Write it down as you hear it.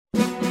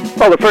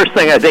Well, the first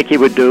thing I think he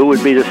would do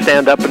would be to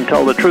stand up and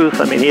tell the truth.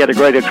 I mean, he had a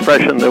great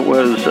expression that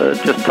was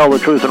just tell the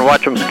truth and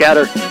watch them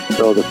scatter.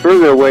 So the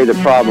further away the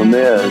problem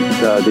is,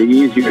 the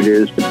easier it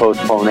is to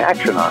postpone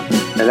action on it.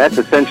 And that's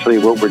essentially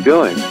what we're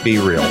doing. Be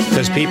real.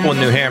 Because people in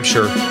New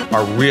Hampshire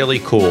are really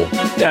cool.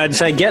 I'd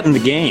say get in the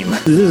game.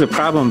 This is a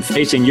problem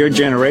facing your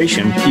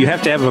generation. You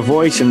have to have a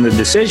voice in the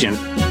decision.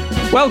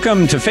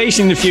 Welcome to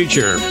Facing the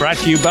Future, brought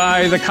to you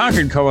by the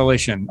Concord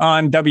Coalition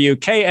on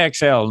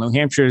WKXL, New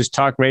Hampshire's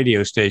talk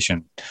radio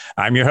station.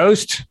 I'm your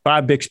host,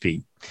 Bob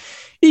Bixby.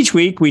 Each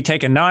week, we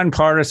take a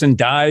nonpartisan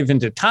dive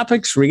into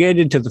topics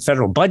related to the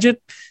federal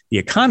budget, the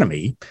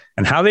economy,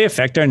 and how they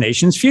affect our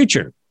nation's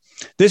future.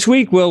 This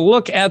week, we'll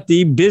look at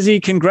the busy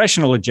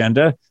congressional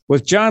agenda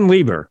with John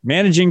Lieber,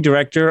 Managing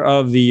Director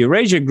of the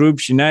Eurasia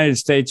Group's United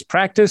States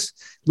practice,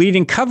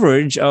 leading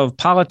coverage of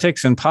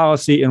politics and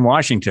policy in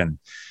Washington.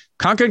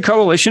 Concord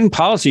Coalition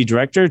Policy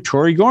Director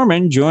Tori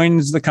Gorman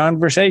joins the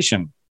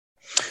conversation.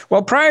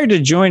 Well, prior to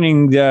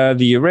joining the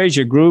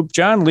Eurasia Group,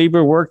 John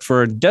Lieber worked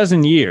for a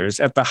dozen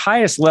years at the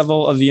highest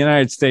level of the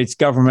United States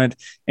government,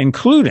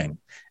 including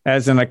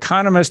as an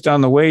economist on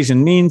the Ways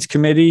and Means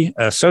Committee,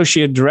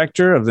 Associate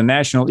Director of the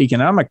National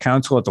Economic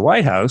Council at the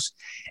White House,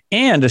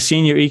 and a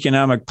senior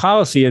economic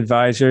policy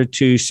advisor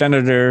to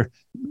Senator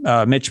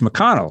Mitch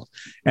McConnell.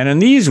 And in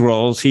these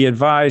roles, he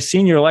advised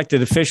senior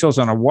elected officials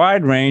on a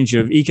wide range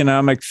of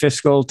economic,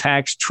 fiscal,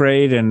 tax,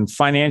 trade, and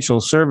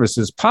financial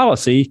services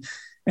policy.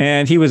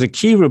 And he was a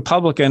key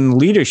Republican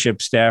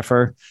leadership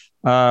staffer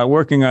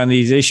working on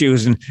these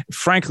issues and,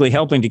 frankly,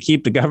 helping to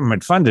keep the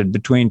government funded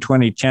between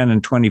 2010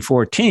 and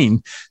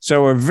 2014.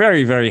 So we're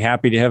very, very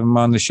happy to have him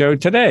on the show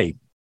today.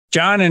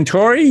 John and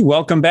Tori,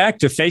 welcome back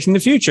to Facing the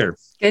Future.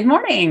 Good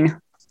morning.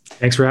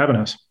 Thanks for having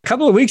us. A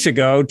couple of weeks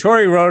ago,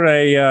 Tori wrote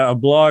a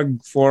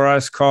blog for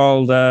us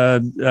called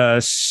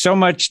So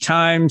Much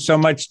Time, So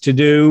Much to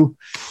Do.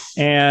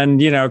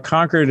 And, you know,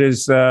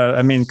 Congress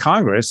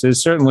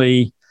is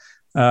certainly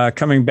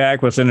coming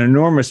back with an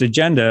enormous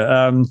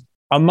agenda.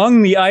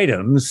 Among the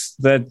items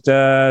that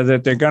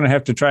they're going to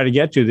have to try to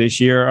get to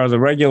this year are the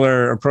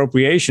regular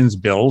appropriations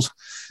bills,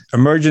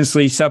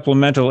 emergency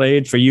supplemental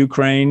aid for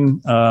Ukraine,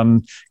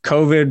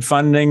 COVID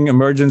funding,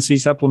 emergency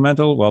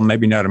supplemental. Well,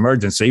 maybe not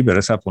emergency, but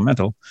a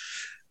supplemental.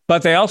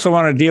 But they also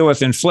want to deal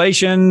with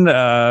inflation,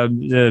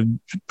 the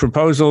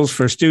proposals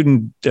for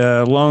student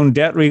loan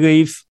debt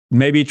relief,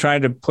 maybe try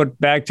to put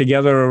back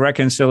together a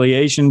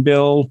reconciliation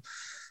bill,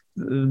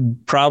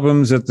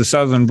 problems at the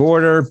southern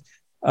border.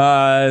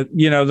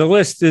 The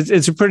list,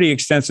 it's a pretty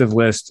extensive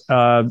list.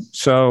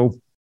 So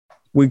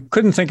we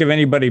couldn't think of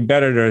anybody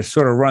better to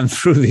sort of run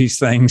through these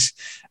things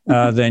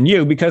than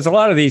you, because a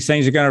lot of these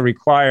things are going to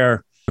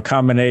require a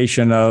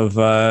combination of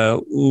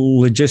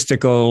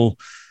logistical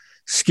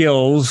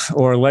skills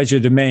or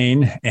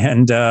legerdemain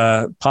and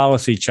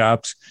policy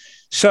chops.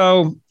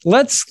 So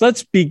let's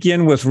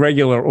begin with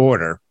regular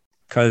order,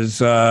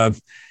 because and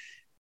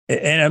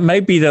it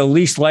might be the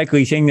least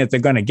likely thing that they're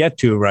going to get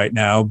to right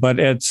now. But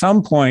at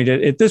some point,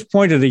 at this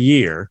point of the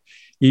year,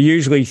 you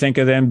usually think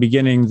of them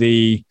beginning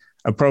the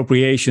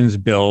appropriations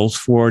bills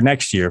for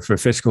next year, for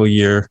fiscal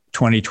year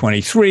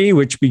 2023,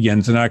 which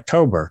begins in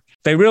October.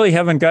 They really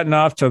haven't gotten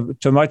off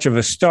to much of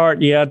a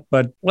start yet,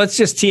 but let's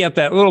just tee up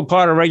that little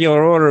part of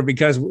regular order,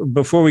 because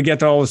before we get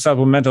to all the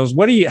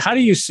supplementals, how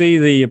do you see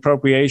the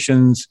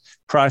appropriations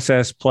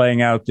process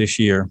playing out this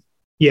year?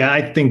 Yeah,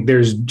 I think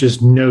there's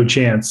just no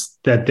chance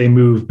that they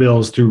move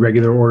bills through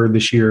regular order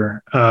this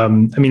year. I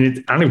don't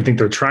even think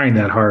they're trying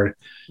that hard.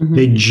 Mm-hmm.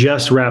 They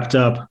just wrapped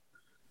up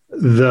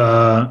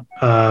the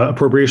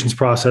appropriations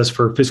process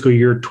for fiscal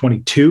year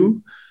 22.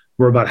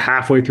 We're about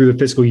halfway through the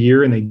fiscal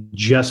year, and they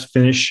just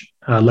finished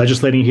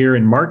legislating here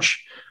in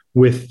March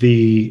with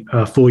the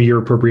full year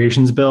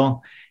appropriations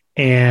bill.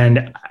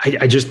 And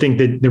I just think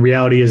that the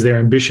reality is their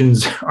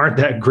ambitions aren't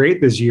that great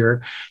this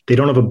year. They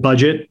don't have a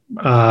budget.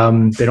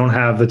 They don't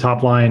have the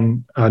top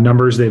line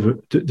numbers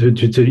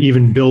to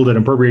even build an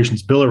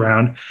appropriations bill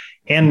around.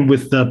 And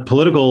with the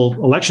political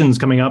elections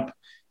coming up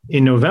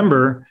in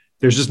November,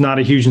 there's just not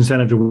a huge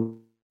incentive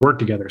to work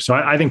together. So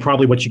I think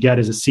probably what you get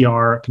is a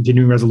CR,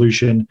 continuing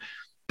resolution,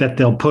 that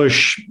they'll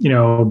push,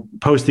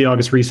 post the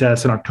August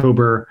recess in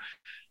October.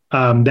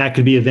 That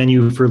could be a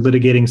venue for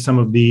litigating some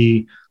of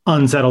the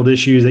unsettled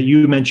issues that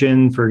you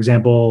mentioned, for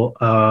example,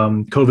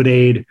 COVID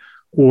aid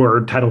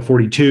or Title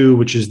 42,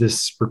 which is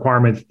this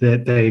requirement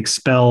that they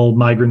expel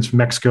migrants from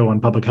Mexico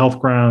on public health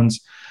grounds.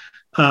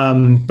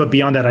 But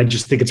beyond that, I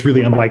just think it's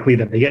really unlikely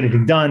that they get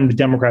anything done. The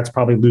Democrats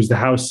probably lose the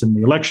House in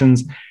the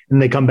elections,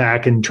 and they come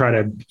back and try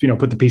to,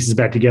 put the pieces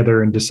back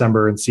together in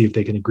December and see if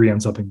they can agree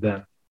on something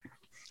then.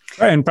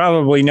 And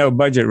probably no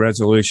budget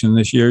resolution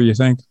this year, you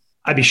think?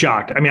 I'd be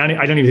shocked. I don't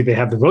even think they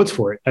have the votes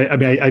for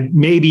it.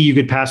 Maybe you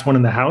could pass one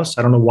in the House.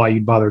 I don't know why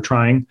you'd bother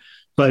trying,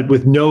 but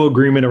with no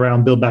agreement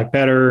around Build Back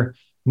Better,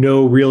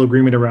 no real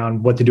agreement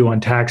around what to do on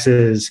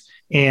taxes,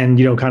 and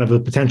kind of the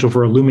potential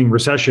for a looming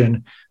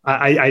recession,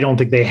 I don't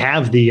think they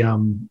have the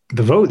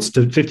votes,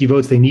 the 50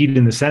 votes they need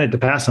in the Senate to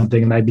pass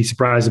something. And I'd be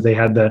surprised if they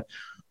had the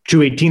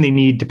 218 they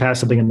need to pass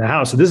something in the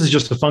House. So this is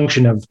just a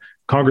function of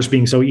Congress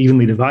being so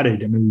evenly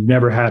divided. I mean, we've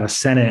never had a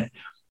Senate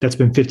that's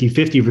been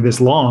 50-50 for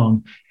this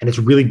long, and it's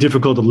really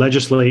difficult to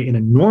legislate in a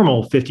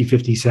normal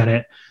 50-50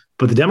 Senate.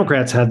 But the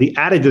Democrats have the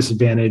added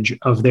disadvantage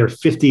of their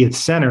 50th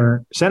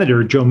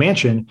Senator, Joe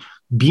Manchin,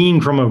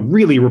 being from a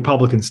really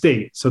Republican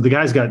state. So the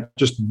guy's got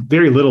just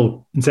very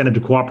little incentive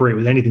to cooperate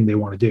with anything they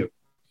want to do.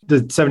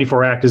 The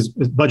 74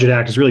 Budget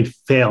Act has really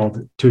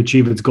failed to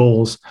achieve its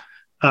goals.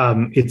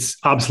 It's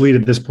obsolete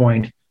at this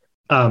point.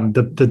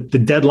 The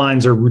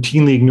deadlines are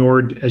routinely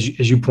ignored, as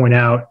you point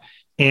out.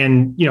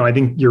 And, I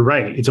think you're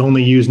right. It's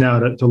only used now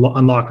to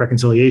unlock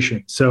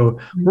reconciliation. So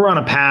we're on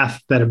a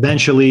path that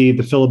eventually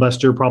the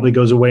filibuster probably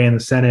goes away in the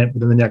Senate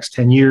within the next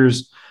 10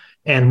 years.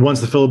 And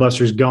once the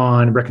filibuster is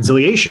gone,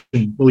 reconciliation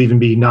will even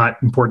be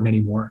not important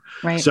anymore.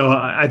 Right. So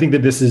I think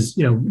that this is,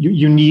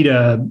 you need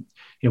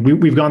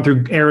we've gone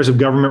through eras of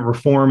government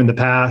reform in the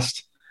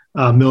past,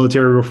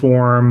 military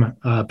reform,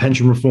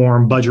 pension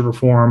reform, budget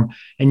reform,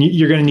 and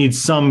you're going to need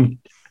some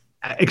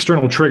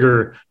external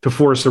trigger to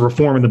force a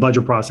reform in the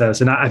budget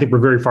process. And I think we're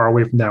very far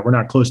away from that. We're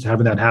not close to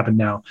having that happen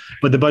now.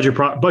 But the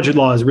budget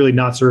law is really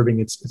not serving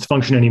its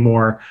function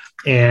anymore.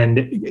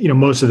 And,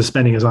 most of the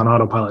spending is on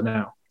autopilot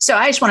now. So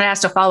I just wanted to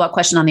ask a follow-up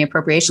question on the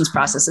appropriations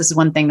process. This is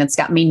one thing that's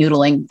got me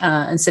noodling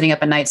and sitting up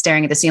at night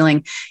staring at the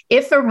ceiling.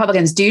 If the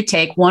Republicans do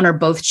take one or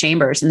both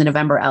chambers in the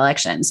November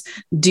elections,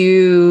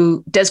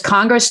 does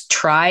Congress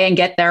try and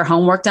get their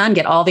homework done,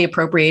 get all the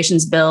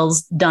appropriations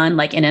bills done,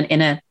 like in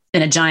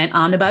a giant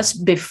omnibus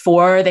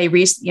before they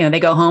they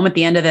go home at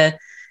the end of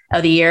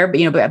the year,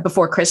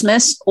 before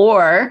Christmas?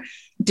 Or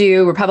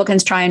do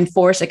Republicans try and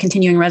force a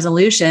continuing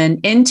resolution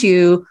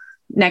into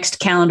next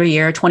calendar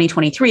year,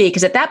 2023?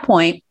 Because at that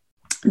point,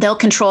 they'll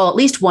control at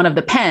least one of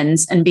the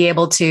pens and be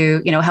able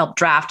to, help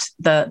draft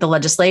the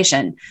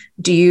legislation.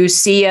 Do you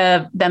see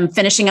them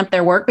finishing up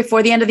their work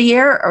before the end of the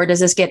year, or does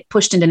this get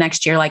pushed into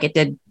next year like it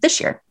did this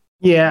year?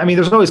 Yeah, I mean,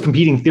 there's always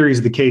competing theories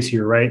of the case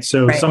here, right?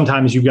 So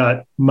Sometimes you've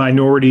got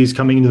minorities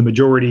coming into the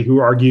majority who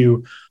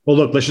argue, well,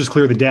 look, let's just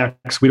clear the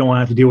decks. We don't want to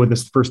have to deal with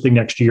this first thing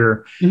next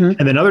year. Mm-hmm.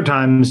 And then other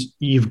times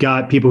you've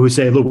got people who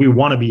say, look, we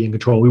want to be in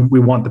control.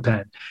 We want the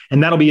pen.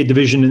 And that'll be a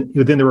division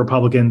within the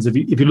Republicans. If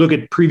you look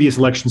at previous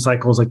election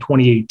cycles like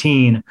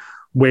 2018,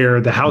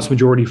 where the House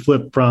majority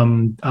flipped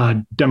from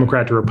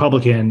Democrat to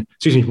Republican,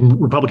 from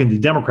Republican to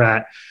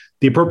Democrat,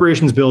 the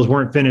appropriations bills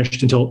weren't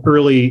finished until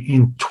early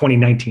in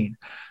 2019.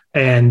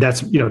 And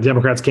that's,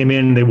 Democrats came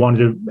in, they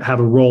wanted to have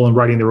a role in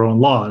writing their own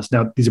laws.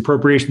 Now, these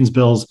appropriations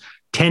bills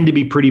tend to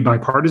be pretty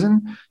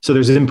bipartisan. So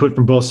there's input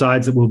from both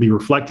sides that will be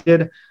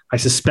reflected. I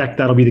suspect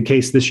that'll be the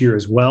case this year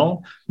as well.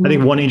 Mm-hmm. I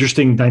think one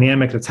interesting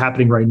dynamic that's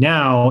happening right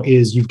now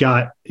is you've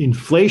got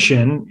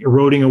inflation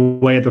eroding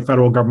away at the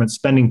federal government's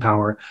spending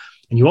power.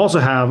 And you also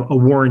have a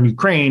war in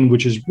Ukraine,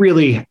 which is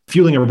really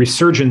fueling a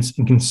resurgence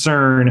in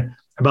concern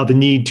about the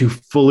need to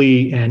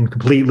fully and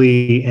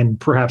completely and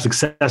perhaps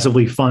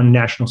excessively fund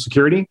national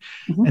security.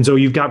 Mm-hmm. And so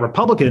you've got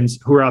Republicans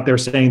who are out there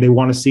saying they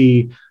want to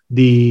see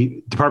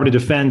the Department of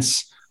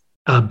Defense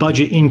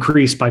budget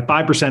increase by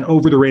 5%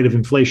 over the rate of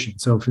inflation.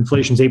 So if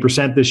inflation is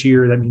 8% this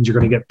year, that means you're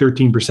going to get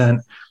 13%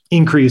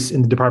 increase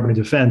in the Department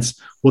of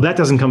Defense. Well, that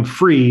doesn't come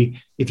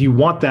free. If you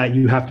want that,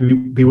 you have to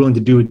be willing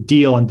to do a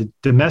deal on the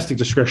domestic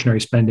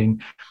discretionary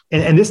spending.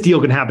 And this deal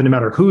can happen no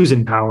matter who's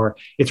in power.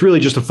 It's really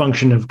just a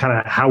function of kind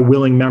of how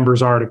willing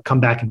members are to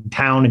come back in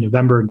town in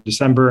November and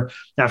December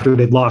after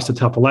they've lost a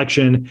tough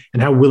election,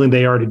 and how willing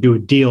they are to do a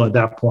deal at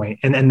that point.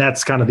 And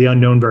that's kind of the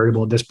unknown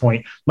variable at this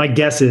point. My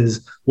guess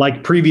is,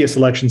 like previous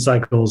election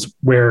cycles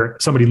where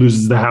somebody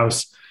loses the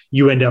House,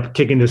 you end up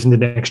kicking this into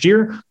next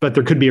year, but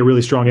there could be a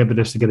really strong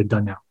impetus to get it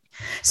done now.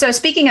 So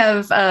speaking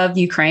of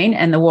Ukraine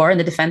and the war and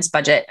the defense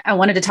budget, I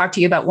wanted to talk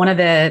to you about one of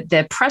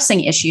the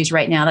pressing issues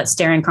right now that's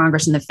staring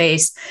Congress in the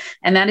face.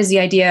 And that is the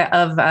idea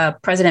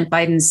of President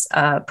Biden's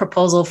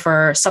proposal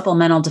for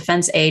supplemental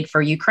defense aid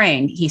for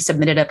Ukraine. He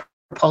submitted a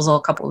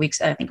proposal a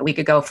week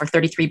ago, for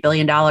 $33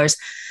 billion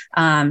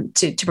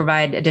to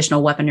provide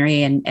additional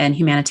weaponry and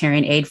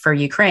humanitarian aid for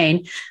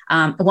Ukraine.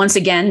 Once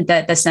again,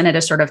 the Senate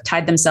has sort of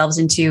tied themselves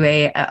into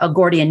a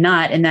Gordian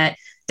knot in that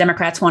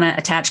Democrats want to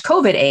attach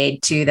COVID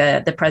aid to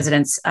the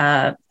president's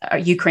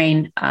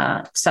Ukraine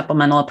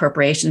supplemental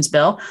appropriations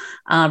bill.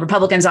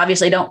 Republicans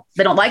obviously don't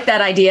like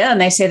that idea,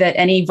 and they say that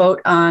any vote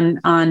on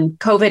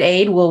COVID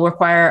aid will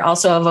require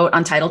also a vote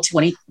on Title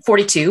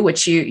 42,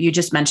 which you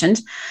just mentioned.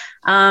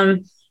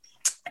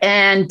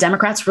 And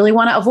Democrats really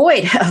want to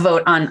avoid a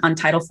vote on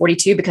Title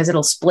 42 because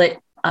it'll split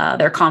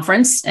their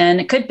conference,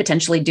 and it could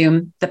potentially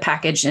doom the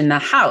package in the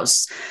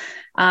House.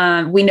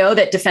 We know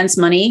that defense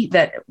money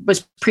that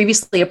was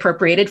previously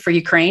appropriated for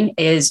Ukraine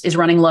is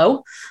running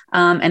low,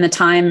 and the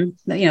time,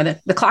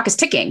 the clock is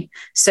ticking.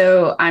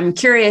 So I'm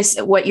curious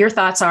what your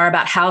thoughts are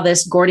about how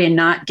this Gordian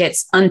knot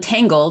gets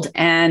untangled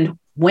and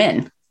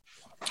when.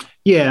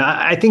 Yeah,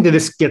 I think that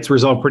this gets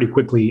resolved pretty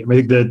quickly. I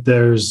think that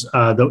there's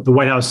the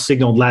White House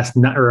signaled last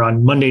night or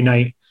on Monday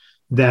night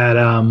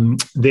that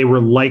they were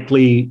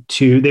likely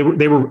to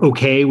they were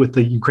okay with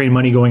the Ukraine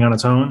money going on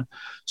its own.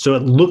 So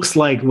it looks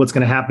like what's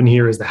going to happen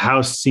here is the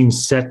House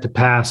seems set to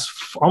pass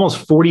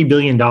almost $40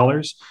 billion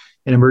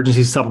in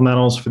emergency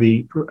supplementals for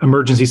the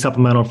emergency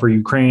supplemental for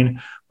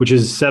Ukraine, which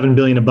is $7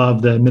 billion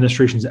above the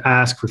administration's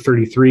ask for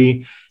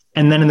 33.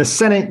 And then in the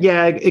Senate,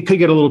 it could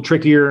get a little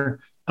trickier.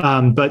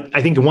 But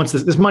I think once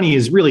this money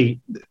is really,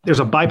 there's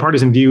a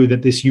bipartisan view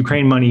that this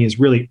Ukraine money is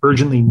really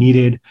urgently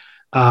needed.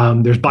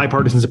 There's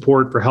bipartisan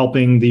support for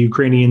helping the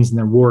Ukrainians in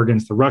their war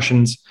against the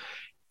Russians.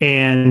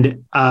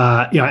 And,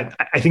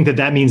 I think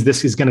that means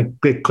this is going to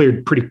get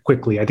cleared pretty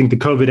quickly. I think the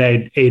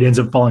COVID aid ends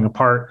up falling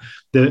apart.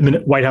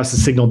 The White House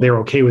has signaled they're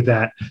okay with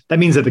that. That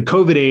means that the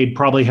COVID aid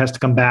probably has to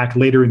come back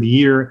later in the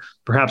year,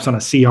 perhaps on a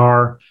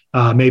CR,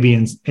 maybe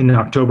in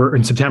October,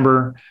 in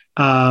September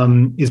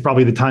is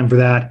probably the time for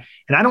that.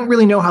 And I don't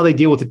really know how they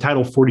deal with the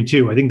Title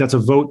 42. I think that's a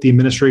vote the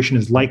administration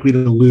is likely to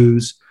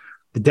lose.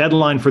 The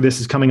deadline for this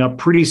is coming up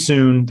pretty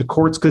soon. The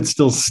courts could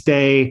still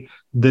stay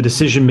the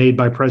decision made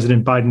by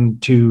President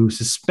Biden to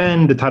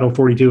suspend the Title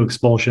 42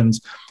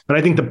 expulsions. But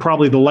I think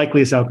probably the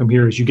likeliest outcome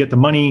here is you get the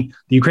money,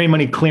 the Ukraine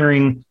money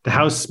clearing, the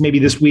House maybe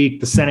this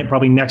week, the Senate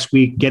probably next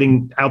week,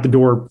 getting out the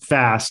door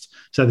fast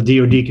so that the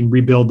DOD can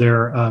rebuild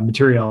their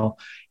material.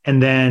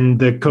 And then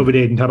the COVID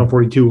aid and Title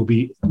 42 will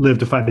live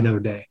to fight another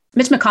day.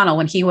 Mitch McConnell,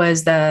 when he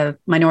was the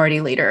minority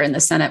leader in the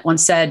Senate,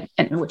 once said,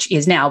 and which he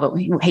is now, but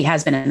he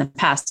has been in the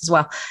past as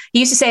well, he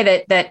used to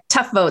say that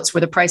tough votes were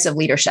the price of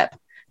leadership.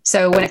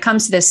 So when it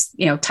comes to this,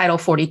 Title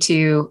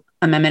 42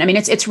 amendment, I mean,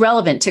 it's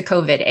relevant to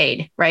COVID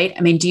aid, right?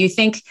 I mean, do you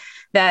think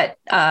that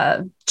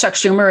Chuck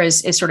Schumer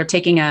is sort of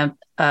taking an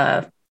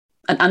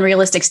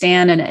unrealistic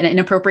stand and an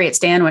inappropriate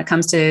stand when it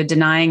comes to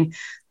denying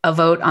a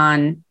vote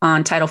on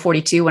Title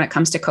 42 when it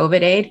comes to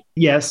COVID aid?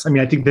 Yes. I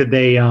mean, I think that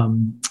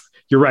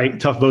you're right.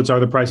 Tough votes are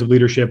the price of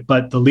leadership,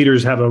 but the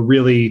leaders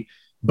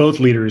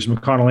both leaders,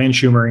 McConnell and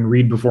Schumer, and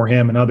Reid before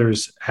him and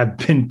others, have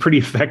been pretty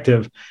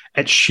effective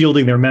at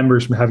shielding their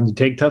members from having to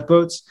take tough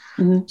votes.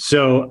 Mm-hmm.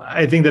 So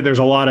I think that there's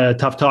a lot of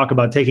tough talk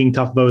about taking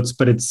tough votes,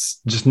 but it's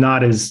just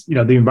not as,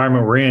 the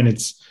environment we're in,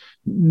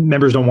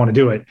 members don't want to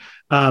do it.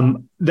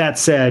 That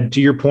said,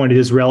 to your point, it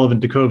is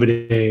relevant to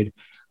COVID aid.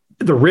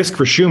 The risk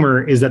for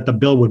Schumer is that the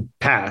bill would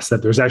pass,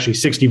 that there's actually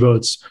 60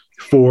 votes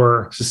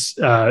for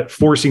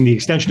forcing the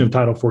extension of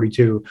Title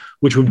 42,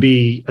 which would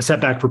be a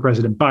setback for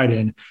President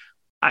Biden.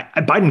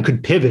 Biden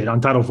could pivot on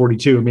Title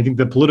 42. I mean, I think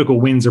the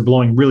political winds are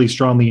blowing really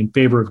strongly in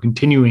favor of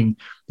continuing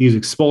these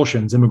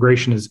expulsions.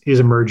 Immigration is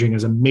emerging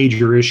as a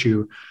major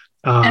issue.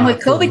 And with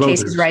COVID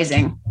cases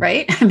rising,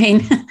 right? I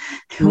mean,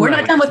 we're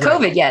not done with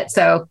COVID yet.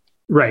 So.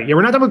 Right. Yeah,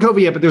 we're not done with COVID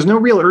yet, but there's no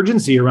real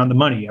urgency around the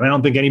money. I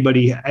don't think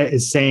anybody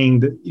is saying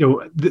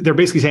that, they're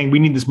basically saying we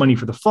need this money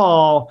for the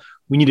fall.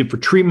 We need it for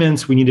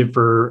treatments. We need it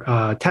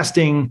for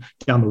testing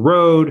down the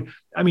road.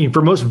 I mean,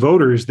 for most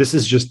voters, this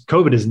is just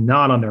COVID is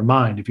not on their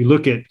mind. If you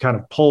look at kind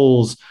of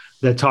polls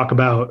that talk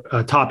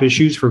about top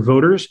issues for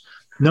voters,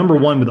 number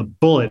one with a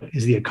bullet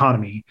is the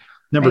economy.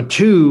 Number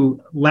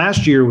two,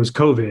 last year was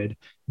COVID.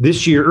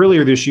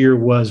 Earlier this year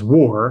was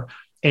war.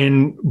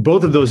 And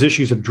both of those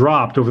issues have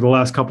dropped over the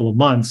last couple of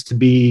months to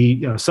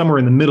be somewhere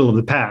in the middle of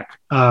the pack.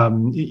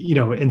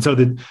 And so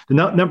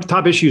the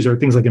top issues are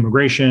things like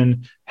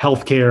immigration,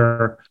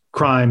 healthcare,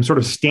 crime, sort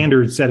of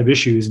standard set of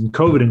issues, and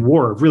COVID and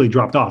war have really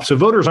dropped off. So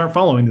voters aren't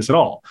following this at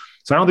all.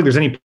 So I don't think there's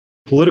any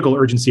political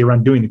urgency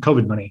around doing the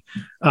COVID money.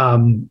 I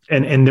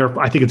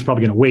think it's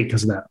probably going to wait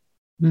because of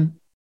that.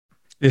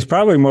 There's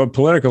probably more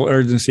political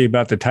urgency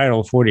about the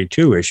Title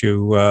 42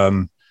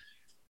 issue.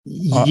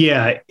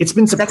 It's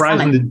been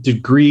surprising the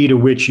degree to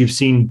which you've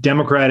seen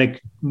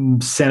Democratic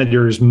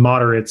senators,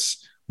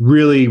 moderates,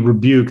 really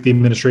rebuke the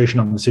administration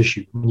on this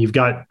issue. You've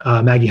got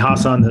Maggie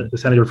Hassan, the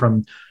senator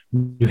from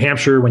New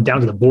Hampshire, went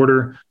down to the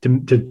border to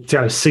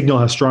kind of signal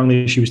how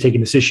strongly she was taking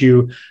this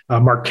issue.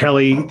 Mark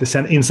Kelly,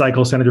 the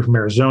in-cycle senator from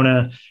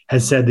Arizona,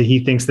 has said that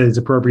he thinks that it's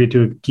appropriate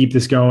to keep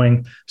this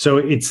going.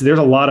 So there's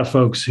a lot of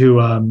folks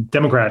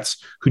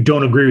Democrats, who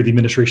don't agree with the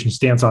administration's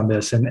stance on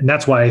this. And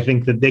that's why I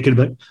think that they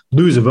could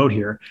lose a vote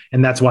here.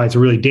 And that's why it's a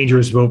really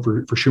dangerous vote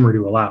for Schumer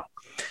to allow.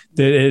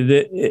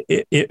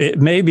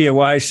 It may be a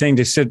wise thing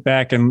to sit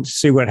back and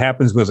see what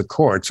happens with the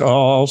courts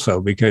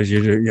also, because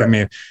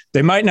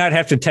they might not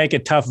have to take a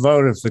tough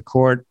vote if the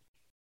court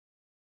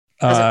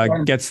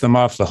gets them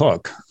off the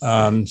hook.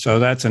 So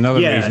that's another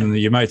reason that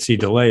you might see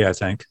delay, I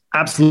think.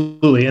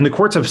 Absolutely. And the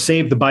courts have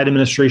saved the Biden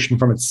administration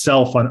from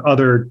itself on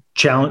other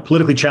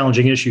politically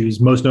challenging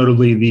issues, most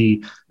notably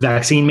the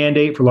vaccine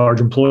mandate for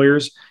large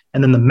employers,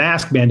 and then the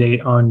mask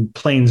mandate on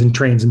planes and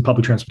trains and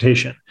public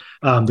transportation.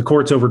 The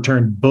courts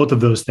overturned both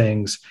of those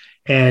things.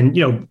 And,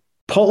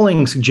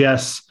 polling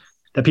suggests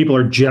that people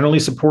are generally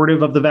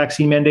supportive of the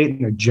vaccine mandate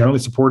and they're generally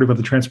supportive of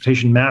the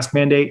transportation mask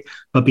mandate,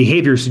 but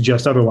behavior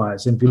suggests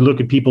otherwise. And if you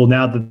look at people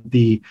now that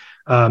the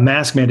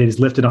mask mandate is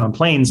lifted on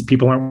planes,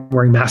 people aren't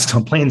wearing masks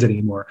on planes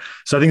anymore.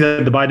 So I think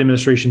that the Biden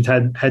administration's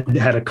had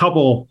a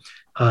couple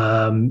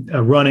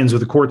run-ins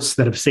with the courts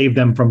that have saved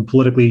them from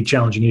politically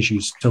challenging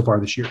issues so far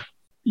this year.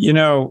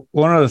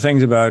 One of the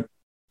things about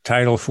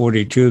Title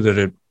 42 that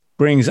it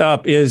brings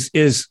up is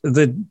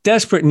the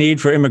desperate need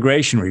for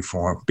immigration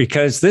reform,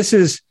 because this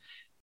is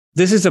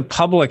this is a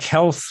public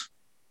health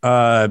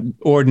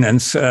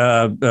ordinance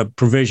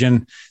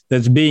provision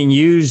that's being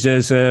used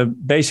as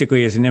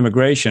basically as an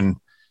immigration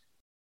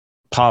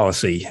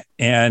policy.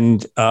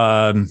 And,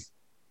 as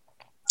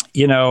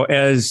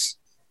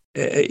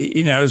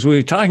we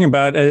were talking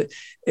about,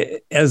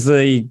 as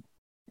the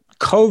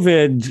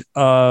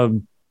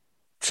COVID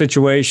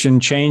situation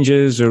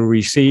changes or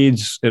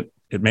recedes,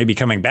 it may be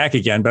coming back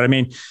again. But I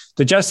mean,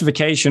 the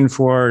justification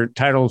for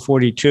Title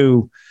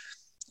 42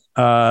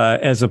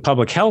 as a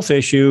public health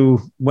issue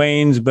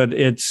wanes, but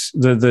it's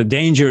the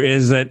danger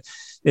is that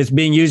it's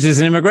being used as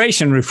an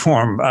immigration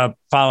reform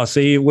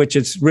policy, which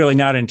it's really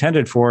not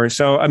intended for.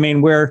 So, I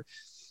mean,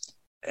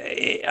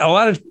 a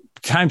lot of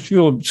times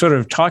people are sort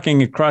of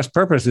talking at cross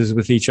purposes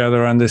with each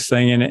other on this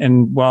thing.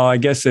 And while I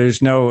guess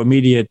there's no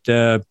immediate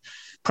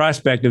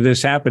prospect of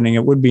this happening,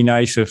 it would be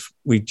nice if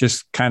we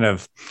just kind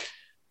of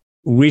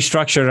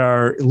restructured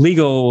our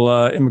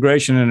legal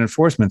immigration and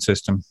enforcement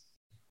system.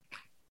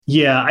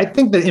 Yeah, I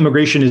think that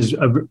immigration is,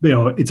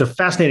 it's a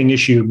fascinating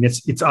issue.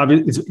 It's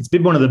obvious. It's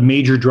been one of the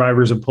major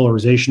drivers of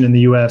polarization in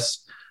the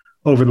U.S.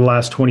 over the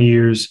last 20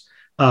 years.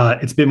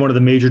 It's been one of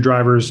the major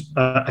drivers.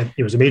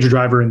 It was a major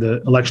driver in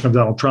the election of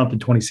Donald Trump in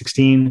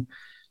 2016.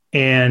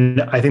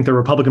 And I think the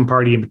Republican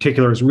Party in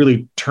particular has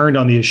really turned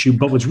on the issue.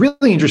 But what's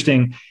really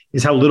interesting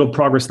is how little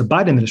progress the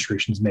Biden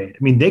administration's made. I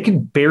mean, they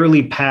can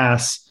barely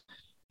pass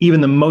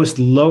even the most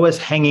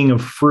lowest hanging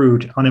of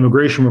fruit on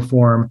immigration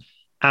reform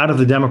out of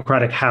the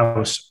Democratic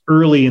House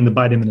early in the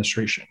Biden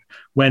administration,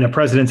 when a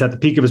president's at the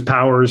peak of his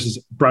powers.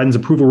 Biden's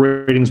approval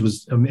ratings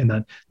was in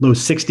the low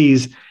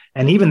 60s,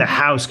 and even the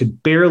House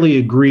could barely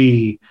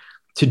agree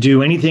to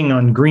do anything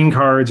on green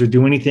cards or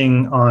do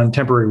anything on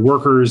temporary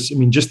workers. I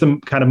mean, just the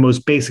kind of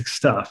most basic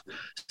stuff.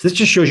 So this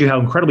just shows you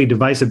how incredibly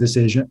divisive this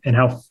is and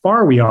how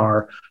far we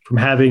are from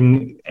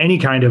having any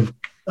kind of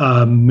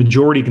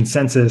majority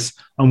consensus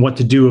on what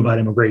to do about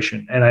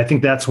immigration. And I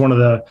think that's one of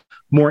the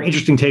more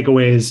interesting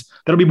takeaways.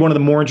 That'll be one of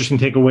the more interesting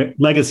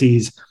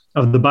legacies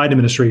of the Biden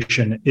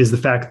administration, is the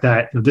fact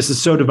that this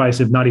is so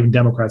divisive, not even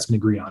Democrats can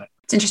agree on it.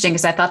 It's interesting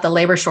because I thought the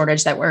labor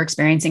shortage that we're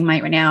experiencing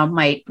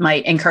might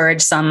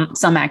encourage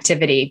some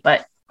activity,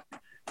 but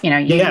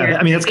I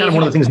mean, that's kind of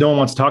one of the things no one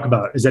wants to talk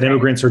about, is that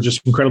immigrants are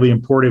just incredibly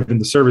important in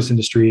the service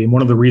industry. And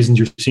one of the reasons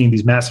you're seeing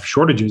these massive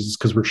shortages is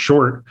because we're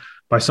short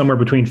by somewhere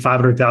between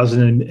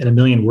 500,000 and 1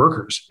 million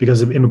workers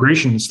because of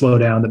immigration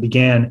slowdown that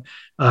began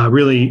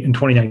really in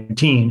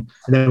 2019,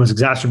 and then was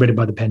exacerbated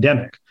by the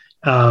pandemic.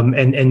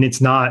 And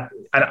it's not,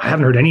 I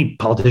haven't heard any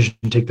politician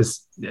take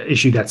this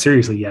issue that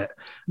seriously yet.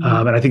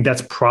 And I think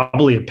that's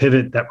probably a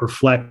pivot that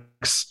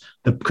reflects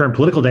the current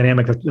political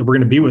dynamic that we're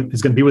going to be with,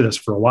 is going to be with us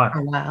for a while.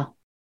 Oh, wow.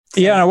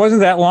 Yeah, it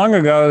wasn't that long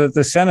ago that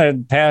the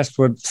Senate passed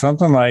with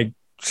something like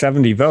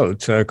 70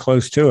 votes,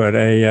 close to it,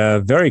 a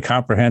very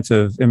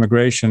comprehensive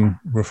immigration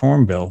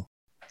reform bill.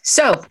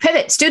 So,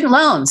 pivot, student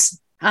loans.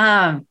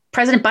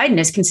 President Biden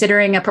is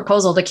considering a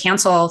proposal to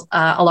cancel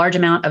a large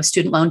amount of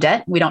student loan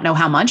debt. We don't know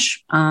how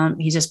much.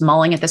 He's just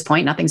mulling at this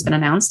point. Nothing's been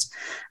announced.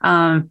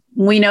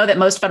 We know that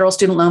most federal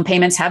student loan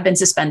payments have been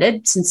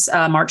suspended since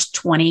March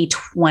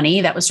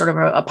 2020. That was sort of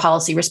a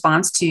policy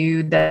response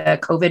to the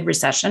COVID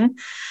recession.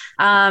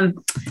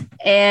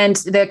 And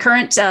the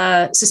current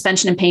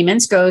suspension in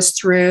payments goes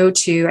through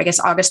to, I guess,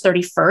 August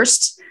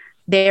 31st.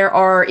 There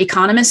are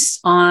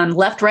economists on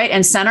left, right,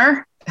 and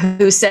center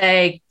who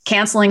say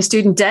canceling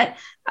student debt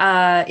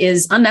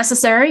is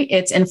unnecessary.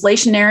 It's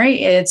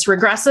inflationary. It's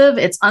regressive.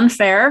 It's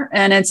unfair.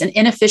 And it's an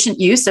inefficient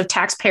use of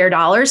taxpayer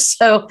dollars.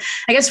 So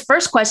I guess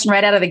first question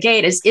right out of the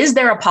gate is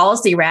there a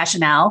policy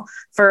rationale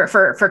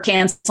for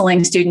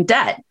canceling student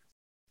debt?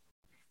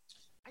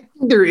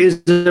 There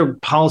is a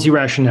policy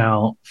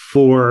rationale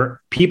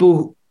for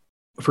canceling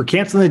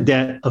the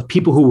debt of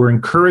people who were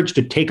encouraged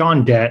to take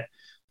on debt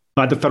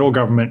by the federal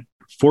government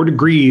for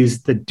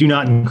degrees that do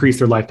not increase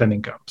their lifetime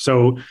income.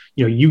 So,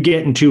 you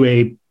get into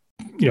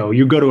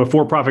you go to a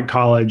for-profit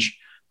college,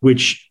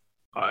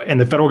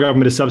 and the federal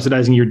government is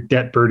subsidizing your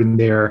debt burden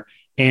there.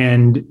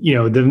 And,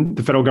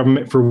 the federal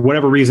government, for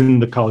whatever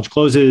reason, the college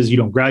closes, you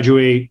don't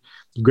graduate,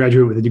 you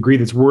graduate with a degree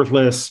that's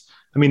worthless.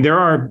 I mean, there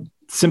are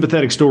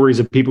sympathetic stories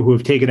of people who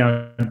have taken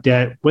out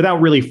debt without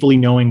really fully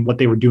knowing what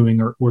they were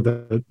doing or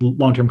the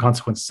long-term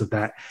consequences of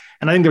that.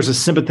 And I think there's a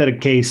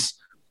sympathetic case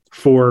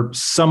for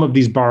some of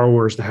these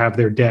borrowers to have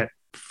their debt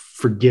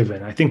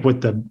forgiven. I think what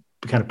the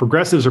kind of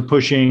progressives are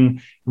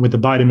pushing and what the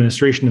Biden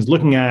administration is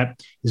looking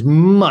at is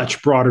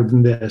much broader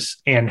than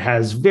this and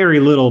has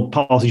very little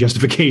policy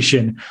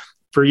justification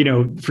for,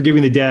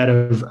 forgiving the debt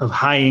of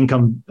high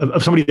income,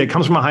 of somebody that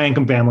comes from a high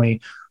income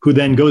family who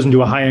then goes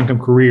into a high income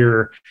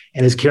career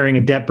and is carrying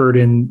a debt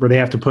burden where they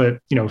have to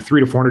put, $300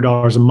 to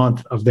 $400 a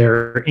month of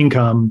their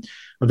income,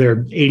 of their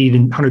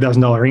 $80,000 to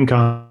 $100,000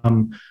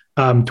 income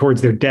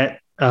towards their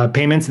debt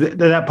payments.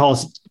 That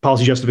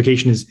policy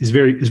justification is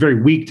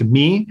very weak to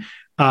me.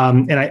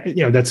 And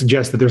that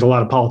suggests that there's a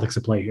lot of politics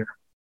at play here.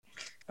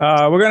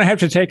 We're going to have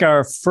to take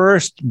our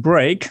first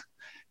break.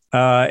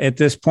 at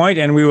this point,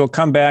 and we will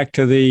come back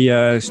to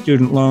the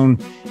student loan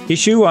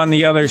issue on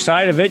the other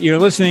side of it. You're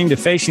listening to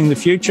Facing the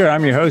Future.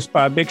 I'm your host,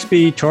 Bob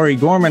Bixby. Tori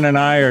Gorman and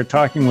I are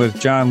talking with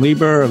John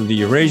Lieber of the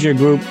Eurasia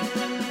Group.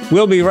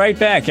 We'll be right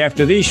back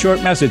after these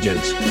short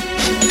messages.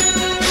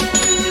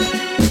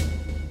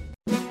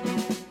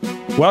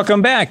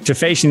 Welcome back to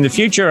Facing the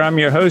Future. I'm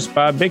your host,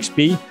 Bob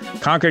Bixby.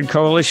 Concord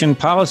Coalition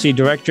Policy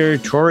Director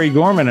Tori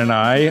Gorman and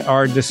I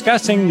are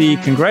discussing the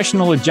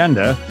congressional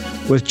agenda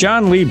with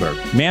John Lieber,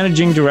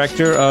 Managing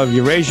Director of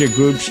Eurasia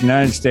Group's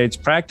United States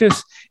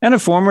practice and a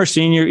former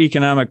senior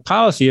economic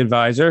policy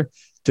advisor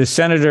to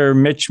Senator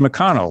Mitch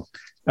McConnell.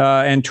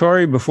 And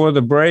Tori, before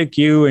the break,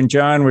 you and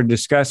John were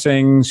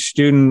discussing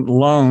student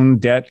loan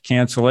debt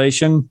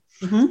cancellation.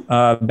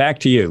 Back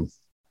to you.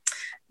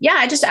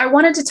 Yeah, I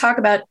wanted to talk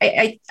about,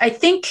 I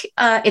think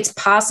it's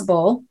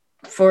possible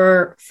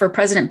for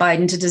President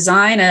Biden to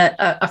design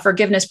a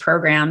forgiveness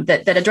program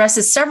that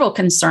addresses several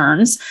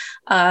concerns.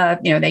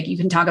 You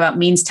can talk about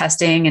means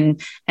testing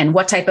and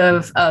what type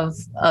of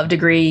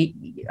degree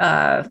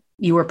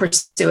you were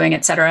pursuing,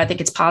 et cetera. I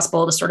think it's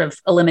possible to sort of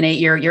eliminate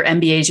your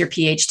MBAs, your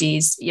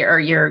PhDs,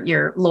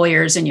 your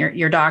lawyers and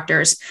your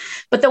doctors.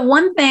 But the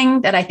one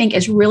thing that I think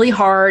is really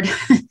hard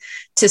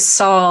to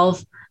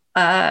solve,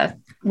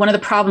 one of the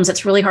problems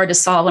that's really hard to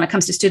solve when it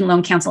comes to student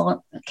loan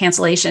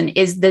cancellation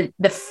is the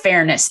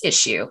fairness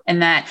issue.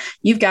 And that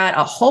you've got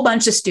a whole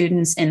bunch of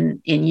students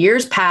in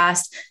years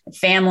past,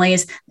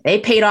 families, they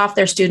paid off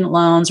their student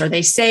loans or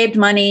they saved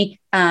money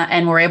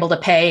and were able to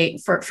pay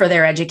for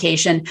their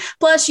education.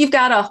 Plus you've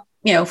got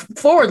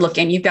forward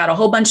looking, you've got a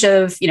whole bunch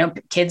of,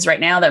 kids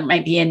right now that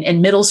might be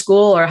in middle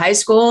school or high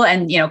school,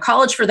 and,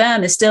 college for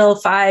them is still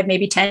 5,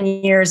 maybe 10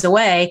 years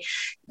away,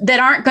 that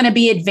aren't going to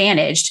be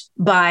advantaged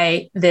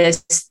by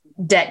this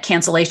debt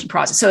cancellation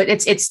process. So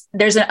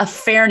there's a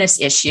fairness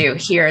issue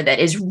here that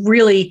is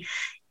really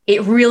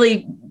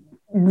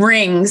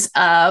rings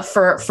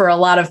for a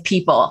lot of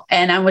people.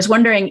 And I was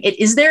wondering,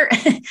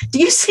 do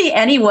you see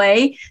any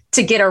way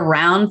to get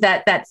around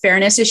that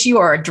fairness issue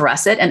or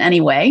address it in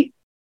any way?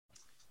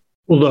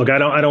 Well, look, I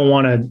don't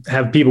want to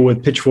have people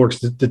with pitchforks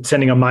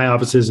descending on my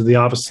offices or the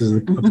offices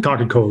of the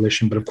Concord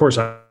Coalition, but of course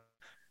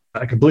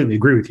I completely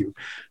agree with you.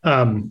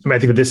 I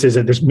think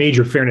that there's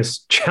major fairness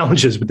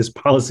challenges with this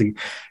policy.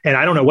 And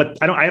I don't know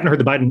I haven't heard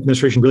the Biden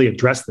administration really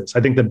address this. I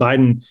think that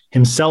Biden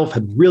himself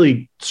had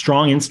really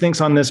strong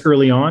instincts on this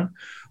early on,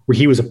 where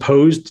he was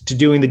opposed to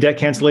doing the debt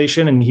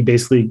cancellation and he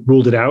basically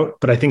ruled it out.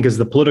 But I think as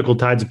the political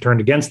tides have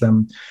turned against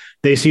them,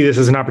 they see this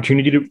as an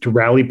opportunity to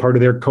rally part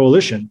of their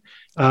coalition.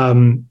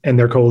 And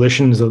their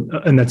coalition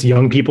and that's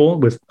young people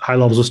with high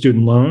levels of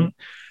student loan.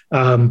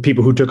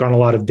 People who took on a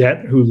lot of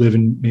debt, who live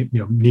in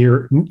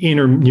near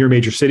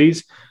major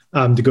cities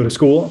to go to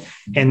school.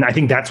 And I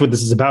think that's what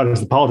this is about, is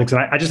the politics.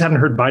 And I just haven't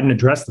heard Biden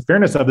address the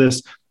fairness of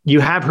this. You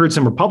have heard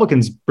some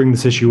Republicans bring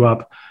this issue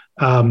up,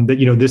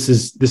 that this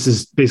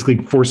is basically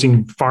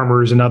forcing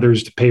farmers and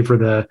others to pay for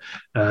the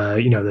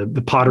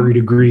pottery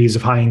degrees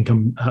of high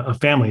income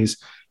families.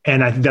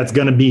 And I think that's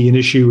going to be an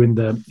issue in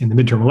the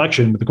midterm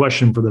election. But the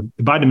question for the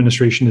Biden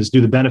administration is,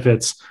 do the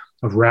benefits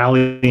of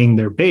rallying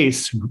their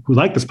base who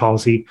like this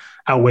policy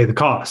outweigh the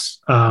costs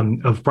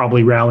of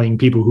probably rallying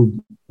people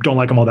who don't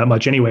like them all that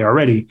much anyway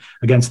already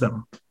against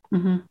them?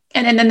 Mm-hmm.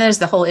 And then there's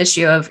the whole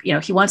issue of,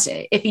 he wants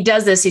to, if he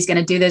does this, he's going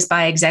to do this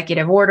by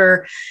executive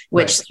order,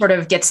 which sort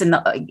of gets in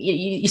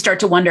you start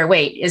to wonder,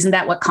 wait, isn't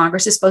that what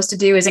Congress is supposed to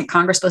do? Isn't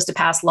Congress supposed to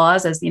pass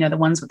laws as, the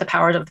ones with the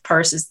powers of the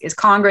purse is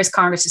Congress?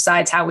 Congress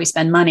decides how we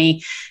spend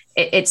money.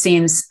 It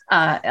seems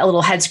a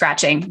little head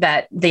scratching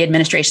that the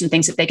administration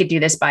thinks that they could do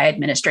this by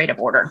administrative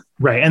order.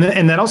 Right.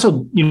 And that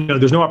also,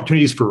 there's no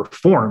opportunities for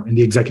reform in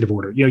the executive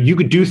order. You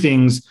could do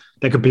things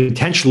that could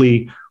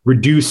potentially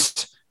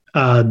reduce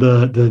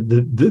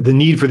the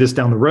need for this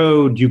down the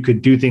road. You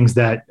could do things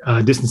that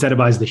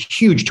disincentivize the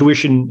huge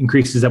tuition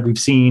increases that we've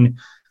seen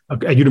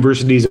at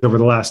universities over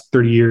the last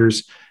 30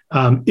 years.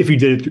 If you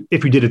did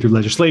it through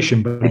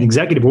legislation, but an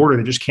executive order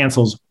that just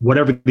cancels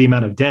whatever the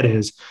amount of debt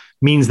is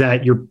means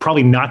that you're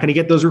probably not going to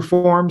get those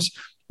reforms,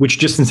 which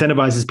just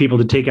incentivizes people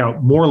to take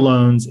out more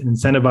loans and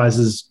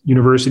incentivizes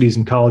universities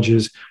and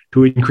colleges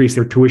to increase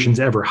their tuitions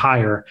ever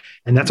higher.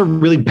 And that's a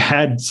really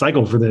bad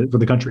cycle for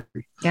the country.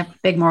 Yeah,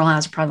 big moral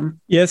hazard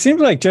problem. Yeah, it seems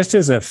like just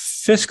as a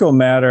fiscal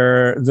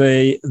matter,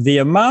 the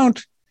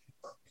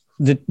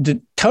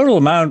total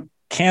amount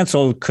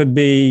canceled could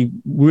be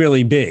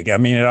really big. I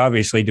mean, it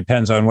obviously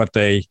depends on what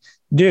they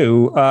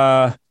do.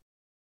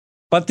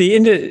 But the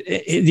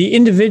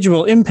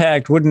individual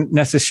impact wouldn't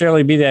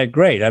necessarily be that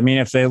great. I mean,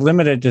 if they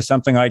limit it to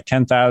something like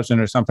 10,000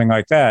 or something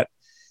like that,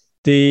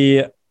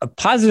 the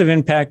positive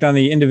impact on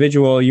the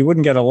individual, you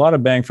wouldn't get a lot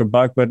of bang for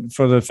buck, but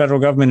for the federal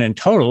government in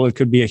total, it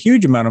could be a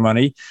huge amount of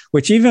money,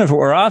 which even if it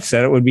were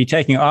offset, it would be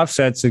taking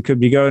offsets that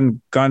could be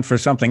gone for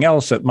something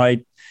else that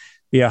might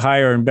be a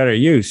higher and better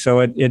use.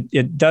 So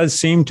it does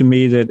seem to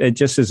me that it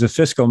just as a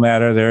fiscal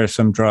matter, there are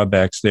some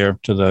drawbacks there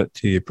to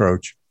the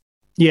approach.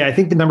 Yeah, I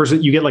think the numbers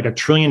that you get like $1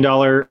 trillion,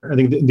 I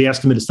think the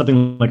estimate is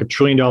something like $1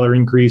 trillion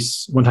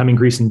increase, one-time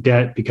increase in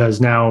debt,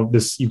 because now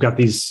you've got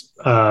these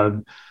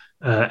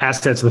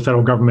assets of the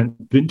federal government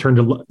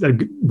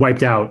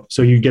wiped out.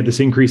 So you get this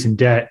increase in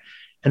debt.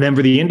 And then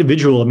for the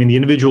individual, the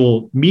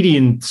individual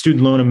median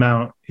student loan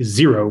amount is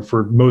zero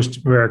for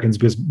most Americans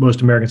because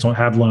most Americans don't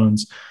have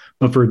loans.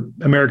 But for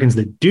Americans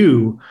that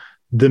do,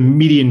 the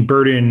median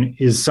burden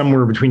is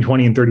somewhere between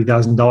 $20,000 and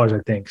 $30,000,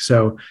 I think.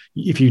 So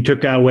if you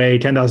took away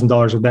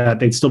 $10,000 of that,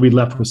 they'd still be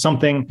left with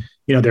something.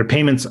 Their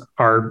payments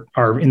are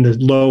in the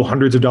low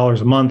hundreds of dollars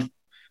a month,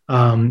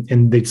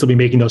 and they'd still be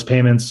making those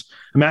payments.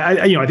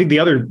 I think the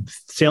other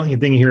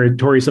salient thing here,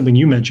 Tori, is something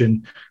you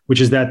mentioned,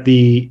 which is that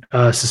the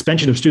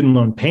suspension of student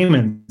loan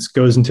payments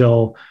goes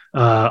until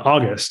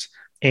August,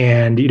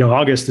 and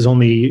August is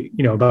only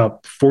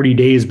about 40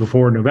 days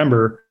before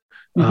November.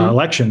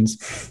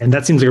 Elections. And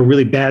that seems like a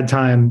really bad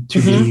time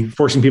to be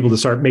forcing people to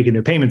start making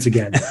their payments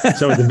again.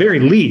 So at the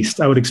very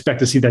least, I would expect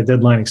to see that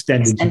deadline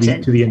extended. To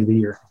the end of the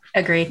year.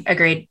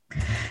 Agreed.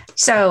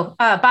 So,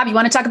 Bob, you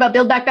want to talk about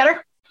Build Back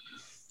Better?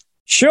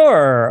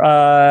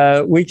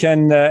 Sure. We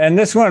can, and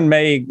this one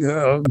may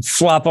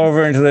flop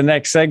over into the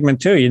next segment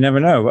too. You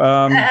never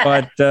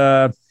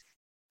know.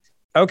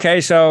 Okay.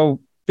 So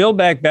Build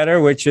Back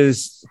Better, which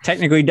is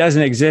technically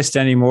doesn't exist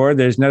anymore.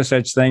 There's no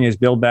such thing as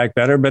Build Back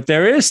Better, but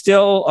there is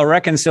still a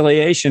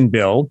reconciliation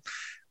bill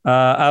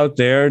out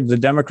there. The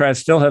Democrats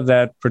still have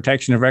that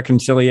protection of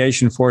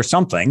reconciliation for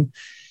something.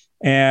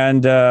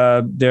 And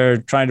they're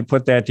trying to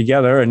put that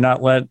together and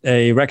not let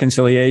a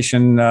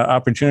reconciliation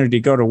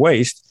opportunity go to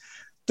waste.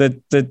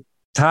 The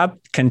top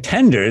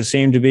contenders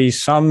seem to be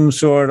some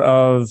sort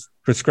of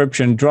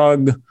prescription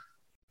drug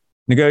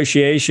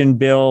negotiation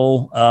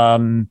bill,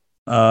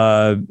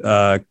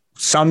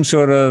 some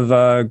sort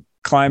of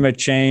climate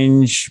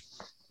change,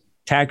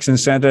 tax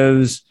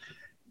incentives,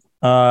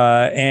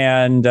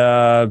 and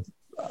I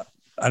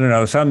don't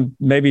know, some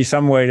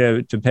way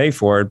to pay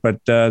for it. But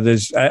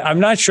I'm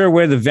not sure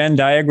where the Venn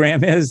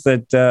diagram is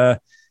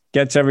that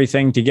gets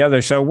everything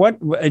together. So what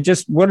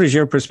is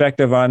your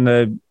perspective on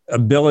the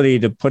ability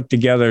to put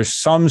together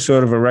some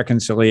sort of a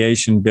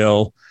reconciliation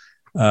bill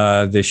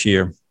this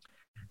year?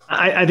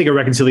 I think a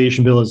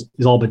reconciliation bill is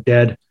all but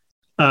dead.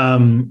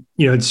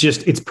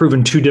 It's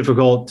proven too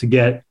difficult to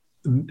get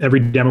every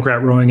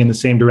Democrat rowing in the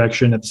same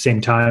direction at the same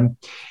time.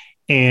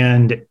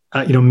 And,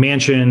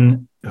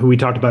 Manchin, who we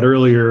talked about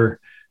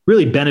earlier,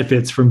 really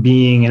benefits from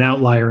being an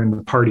outlier in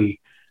the party.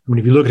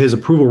 If you look at his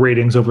approval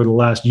ratings over the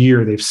last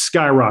year, they've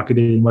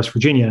skyrocketed in West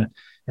Virginia,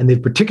 and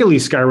they've particularly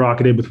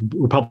skyrocketed with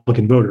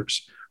Republican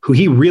voters, who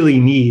he really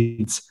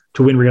needs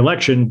to win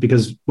re-election,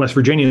 because West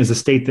Virginia is a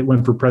state that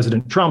went for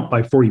President Trump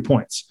by 40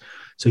 points.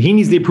 So he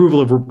needs the approval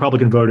of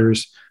Republican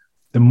voters.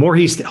 The more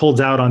he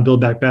holds out on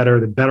Build Back Better,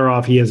 the better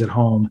off he is at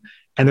home.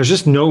 And there's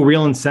just no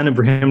real incentive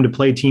for him to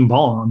play team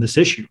ball on this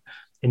issue.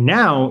 And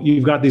now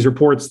you've got these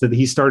reports that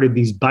he started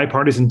these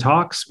bipartisan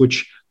talks,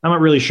 which I'm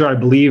not really sure I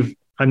believe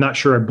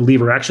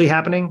are actually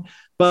happening.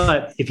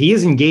 But if he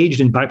is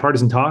engaged in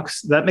bipartisan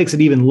talks, that makes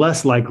it even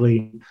less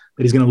likely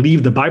that he's going to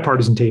leave the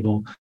bipartisan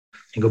table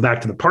and go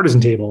back to the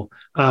partisan table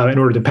in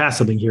order to pass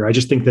something here. I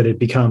just think that it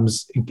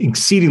becomes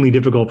exceedingly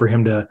difficult for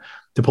him to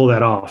pull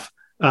that off.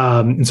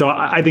 And so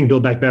I think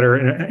Build Back Better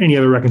and any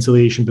other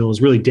reconciliation bill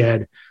is really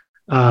dead.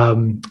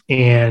 And,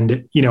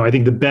 I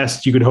think the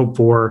best you could hope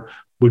for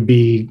would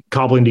be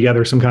cobbling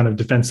together some kind of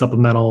defense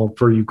supplemental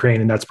for Ukraine.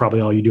 And that's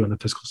probably all you do on the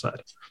fiscal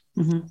side.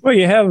 Mm-hmm. Well,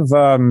 you have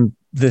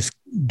this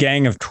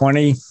gang of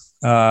 20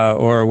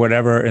 or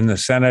whatever in the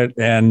Senate.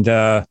 And,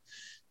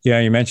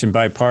 you mentioned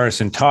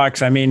bipartisan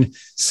talks.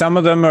 Some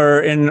of them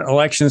are in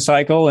election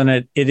cycle, and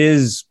it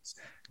is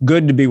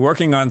good to be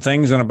working on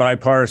things in a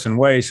bipartisan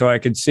way. So I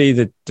could see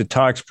that the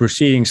talks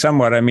proceeding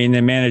somewhat. They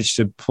managed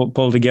to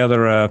pull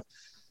together a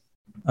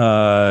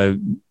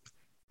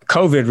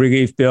COVID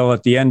relief bill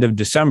at the end of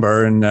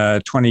December in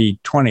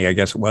 2020, I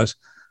guess it was.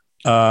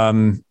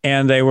 And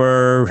they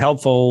were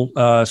helpful,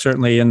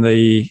 certainly in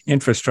the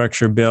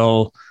infrastructure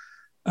bill.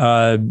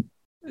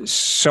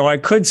 So I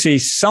could see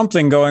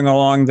something going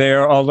along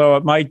there, although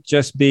it might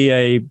just be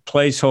a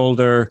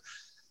placeholder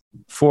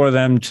for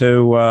them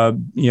to,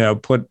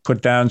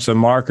 put down some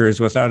markers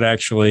without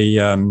actually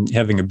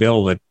having a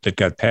bill that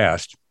got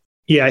passed.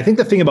 Yeah, I think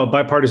the thing about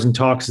bipartisan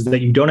talks is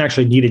that you don't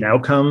actually need an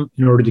outcome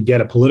in order to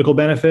get a political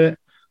benefit.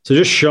 So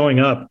just showing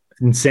up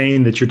and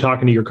saying that you're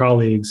talking to your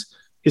colleagues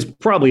is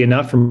probably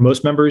enough for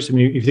most members. If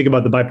you think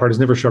about the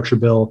bipartisan infrastructure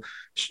bill,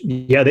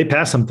 yeah, they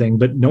passed something,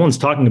 but no one's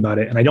talking about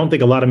it. And I don't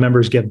think a lot of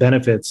members get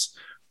benefits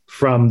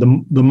from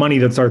the money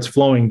that starts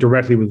flowing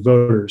directly with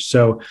voters.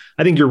 So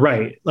I think you're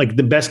right. Like,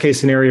 the best case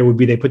scenario would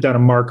be they put down a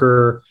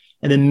marker,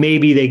 and then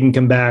maybe they can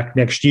come back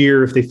next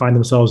year if they find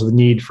themselves with a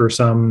need for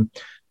some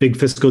big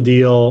fiscal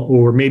deal,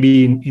 or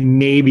maybe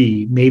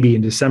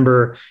in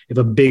December, if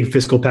a big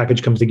fiscal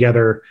package comes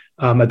together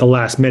at the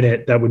last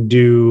minute, that would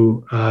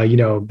do,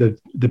 the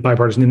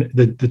bipartisan,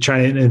 the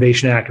China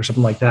Innovation Act or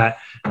something like that.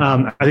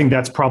 I think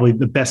that's probably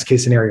the best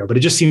case scenario, but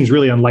it just seems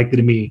really unlikely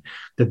to me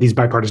that these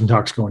bipartisan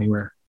talks go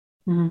anywhere.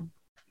 Mm-hmm.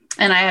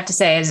 And I have to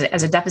say,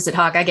 as a deficit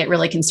hawk, I get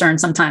really concerned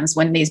sometimes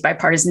when these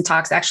bipartisan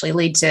talks actually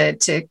lead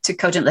to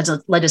cogent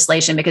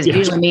legislation, because it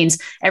usually means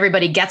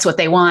everybody gets what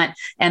they want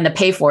and the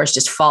pay fors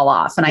just fall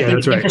off. And I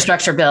think the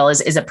infrastructure bill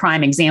is a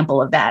prime example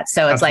of that.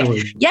 So it's like,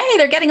 yay,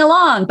 they're getting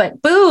along,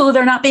 but boo,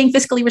 they're not being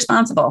fiscally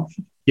responsible.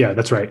 Yeah,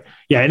 that's right.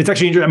 Yeah. And it's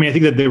actually interesting. I mean, I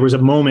think that there was a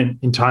moment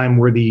in time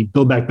where the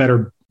Build Back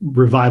Better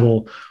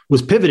revival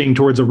was pivoting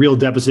towards a real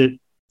deficit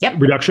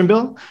reduction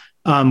bill.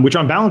 Which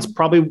on balance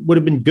probably would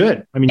have been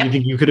good. I mean, you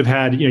think you could have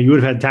had, you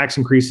would have had tax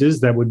increases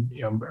that would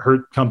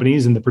hurt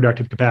companies and the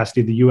productive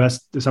capacity of the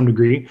U.S. to some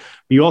degree. But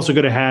you also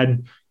could have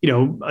had,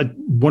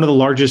 one of the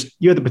largest,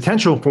 you had the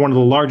potential for one of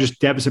the largest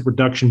deficit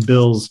reduction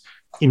bills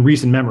in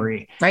recent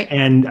memory. Right.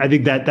 And I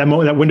think that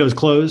window is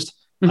closed.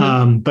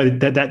 Mm-hmm.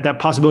 But that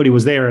possibility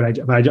was there.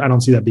 And I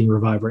don't see that being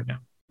revived right now.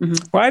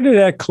 Mm-hmm. Why did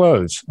that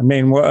close? I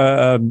mean,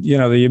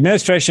 the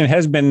administration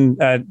has been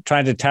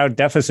trying to tout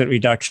deficit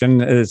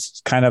reduction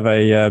as kind of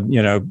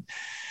an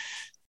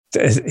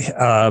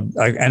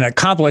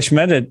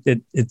accomplishment.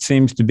 It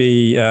seems to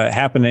be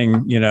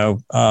happening,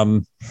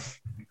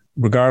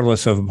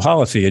 regardless of a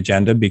policy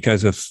agenda,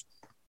 because of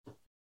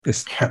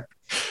this.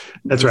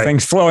 That's right.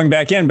 Things flowing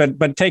back in,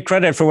 but take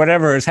credit for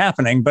whatever is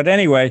happening. But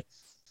anyway.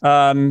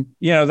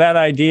 That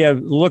idea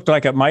looked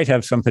like it might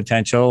have some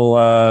potential.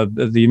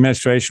 The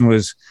administration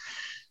was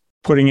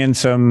putting in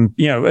some,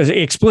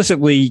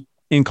 explicitly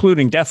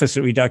including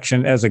deficit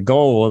reduction as a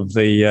goal of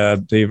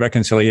the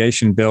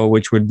reconciliation bill,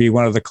 which would be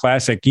one of the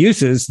classic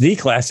use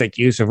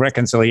of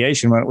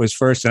reconciliation when it was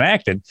first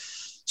enacted.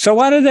 So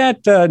why did that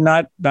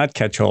not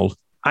catch hold?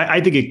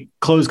 I think it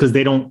closed because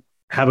they don't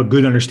have a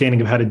good understanding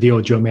of how to deal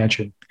with Joe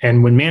Manchin.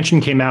 And when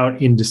Manchin came out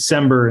in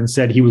December and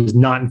said he was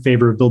not in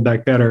favor of Build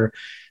Back Better,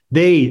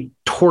 they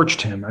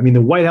torched him. I mean,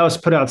 the White House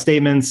put out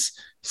statements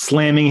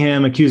slamming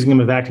him, accusing him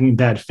of acting in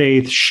bad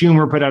faith.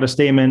 Schumer put out a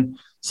statement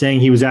saying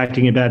he was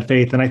acting in bad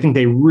faith. And I think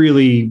they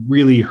really,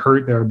 really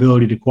hurt their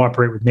ability to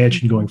cooperate with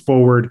Manchin going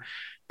forward.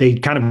 They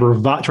kind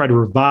of try to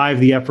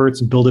revive the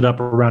efforts and build it up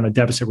around a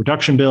deficit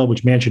reduction bill,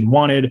 which Manchin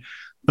wanted.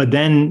 But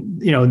then,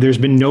 there's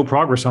been no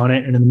progress on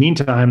it. And in the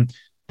meantime,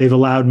 they've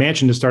allowed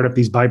Manchin to start up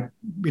these may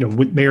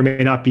or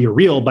may not be a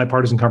real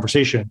bipartisan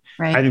conversation.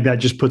 Right. I think that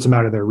just puts them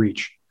out of their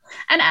reach.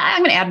 And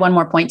I'm going to add one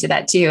more point to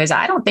that, too, is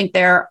I don't think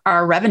there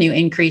are revenue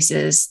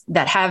increases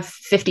that have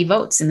 50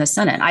 votes in the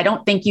Senate. I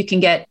don't think you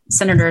can get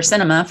Senator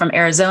Sinema from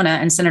Arizona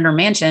and Senator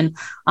Manchin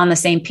on the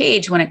same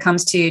page when it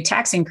comes to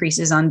tax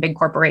increases on big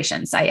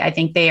corporations. I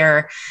think they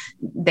are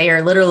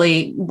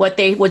literally what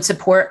they would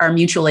support are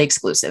mutually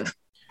exclusive.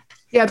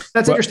 Yeah,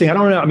 that's interesting. I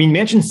don't know. I mean,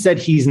 Manchin said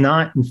he's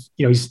not,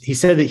 he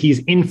said that he's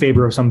in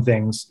favor of some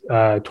things,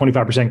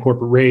 25%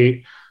 corporate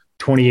rate,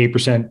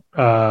 28%,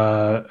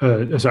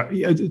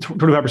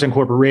 25%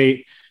 corporate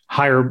rate,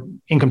 higher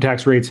income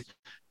tax rates.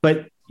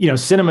 But,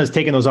 Sinema has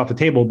taken those off the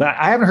table. But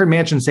I haven't heard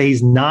Manchin say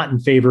he's not in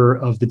favor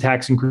of the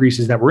tax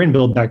increases that were in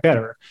Build Back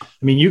Better.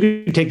 I mean, you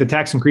could take the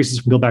tax increases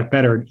from Build Back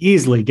Better and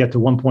easily get to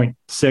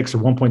 $1.6 or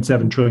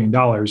 $1.7 trillion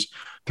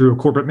through a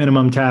corporate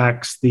minimum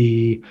tax,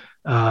 the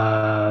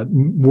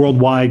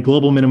worldwide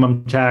global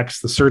minimum tax,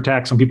 the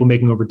surtax on people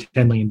making over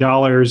 $10 million,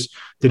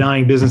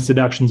 denying business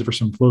deductions for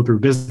some flow through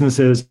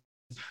businesses.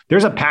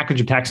 There's a package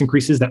of tax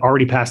increases that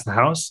already passed the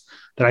House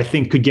that I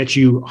think could get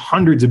you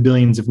hundreds of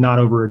billions, if not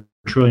over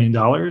 $1 trillion.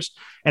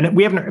 And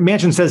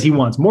Manchin says he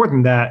wants more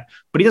than that,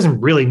 but he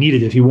doesn't really need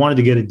it. If he wanted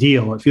to get a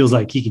deal, it feels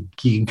like he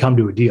can come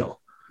to a deal.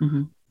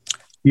 Mm-hmm.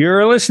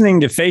 You're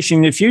listening to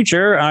Facing the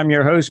Future. I'm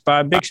your host,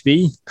 Bob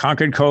Bixby.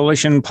 Concord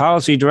Coalition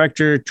Policy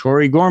Director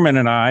Tori Gorman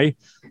and I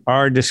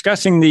are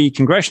discussing the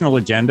congressional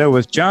agenda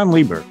with John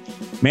Lieber,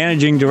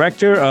 Managing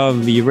Director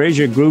of the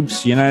Eurasia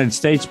Group's United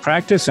States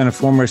practice and a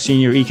former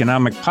Senior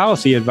Economic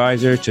Policy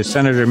Advisor to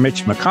Senator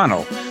Mitch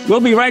McConnell.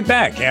 We'll be right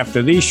back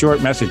after these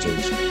short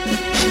messages.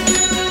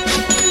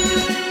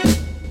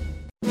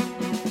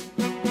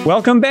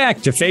 Welcome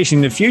back to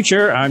Facing the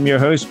Future. I'm your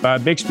host,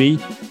 Bob Bixby.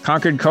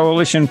 Concord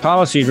Coalition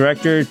Policy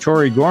Director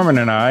Tori Gorman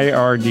and I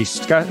are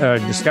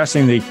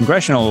discussing the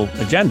congressional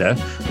agenda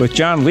with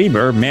John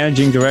Lieber,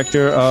 Managing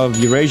Director of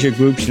Eurasia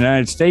Group's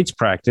United States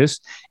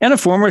practice and a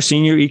former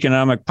Senior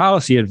Economic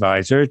Policy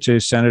Advisor to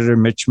Senator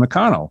Mitch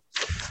McConnell.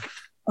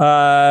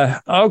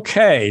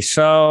 Okay,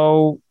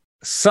 so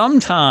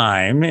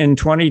sometime in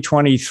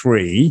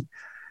 2023,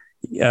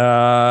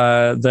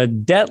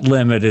 the debt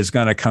limit is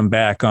going to come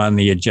back on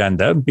the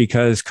agenda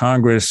because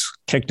Congress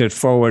kicked it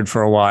forward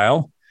for a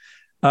while.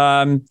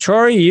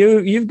 Tori,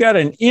 you've got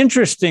an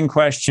interesting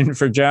question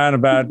for John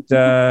about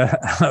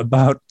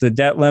the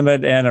debt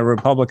limit and a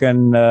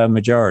Republican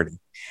majority.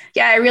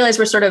 Yeah, I realize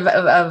we're sort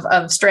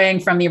of straying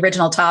from the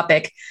original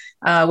topic,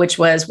 which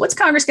was what's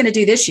Congress going to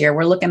do this year?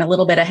 We're looking a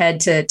little bit ahead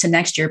to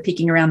next year,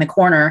 peeking around the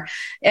corner.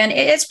 And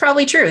it's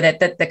probably true that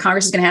the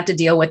Congress is going to have to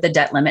deal with the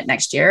debt limit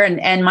next year.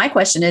 And my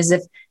question is,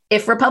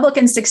 if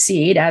Republicans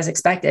succeed, as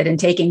expected, in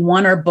taking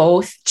one or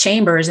both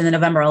chambers in the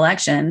November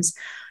elections,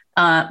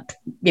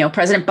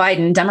 President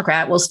Biden,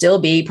 Democrat, will still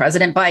be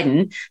President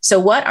Biden. So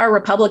what are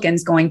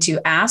Republicans going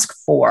to ask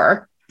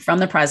for from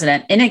the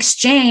president in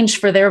exchange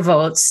for their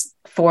votes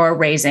for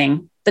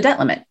raising the debt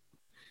limit?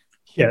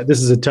 Yeah,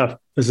 this is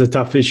a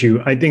tough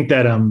issue. I think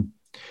that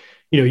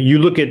you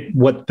look at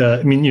what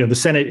the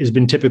Senate has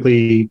been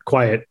typically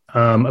quiet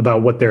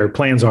about what their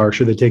plans are.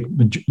 Should they take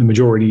the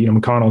majority?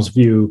 McConnell's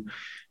view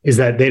is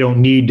that they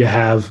don't need to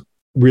have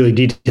really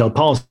detailed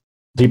policy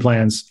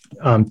plans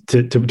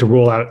to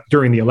roll out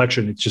during the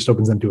election. It just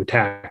opens them to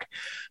attack.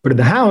 But in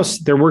the House,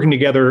 they're working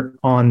together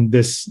on they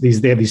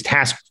have these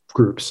task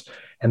groups,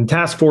 and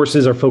task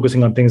forces are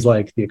focusing on things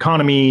like the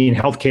economy and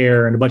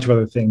healthcare and a bunch of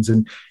other things.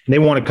 And they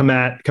want to come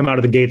out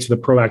of the gates with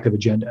a proactive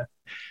agenda.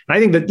 And I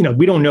think that,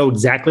 we don't know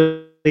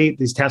exactly,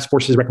 these task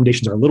forces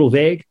recommendations are a little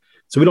vague.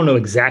 So we don't know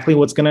exactly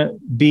what's going to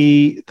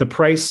be the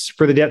price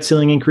for the debt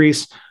ceiling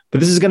increase,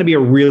 but this is going to be a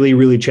really,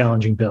 really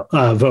challenging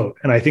vote.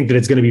 And I think that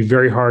it's going to be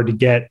very hard to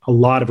get a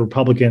lot of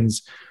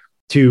Republicans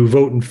to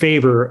vote in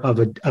favor of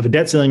a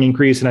debt ceiling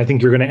increase. And I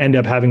think you're going to end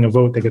up having a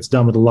vote that gets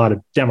done with a lot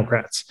of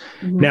Democrats.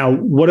 Mm-hmm. Now,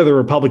 what are the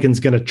Republicans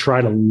going to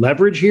try to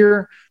leverage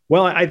here?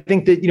 Well, I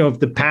think that, if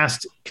the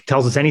past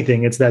tells us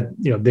anything, it's that,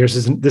 this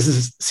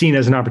is seen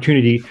as an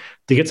opportunity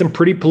to get some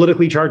pretty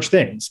politically charged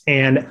things.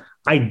 And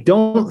I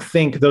don't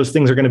think those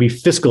things are going to be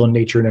fiscal in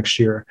nature next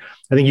year.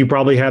 I think you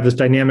probably have this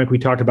dynamic we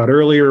talked about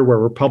earlier where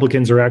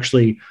Republicans are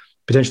actually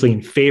potentially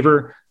in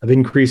favor of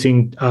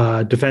increasing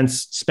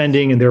defense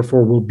spending and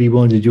therefore will be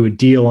willing to do a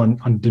deal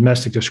on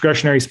domestic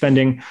discretionary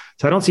spending.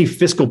 So I don't see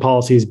fiscal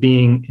policy as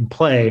being in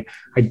play.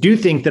 I do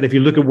think that if you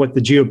look at what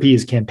the GOP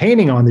is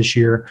campaigning on this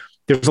year,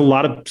 there's a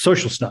lot of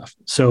social stuff.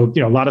 So,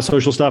 a lot of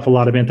social stuff, a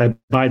lot of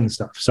anti-Biden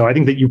stuff. So I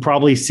think that you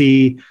probably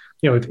see,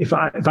 if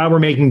I were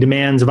making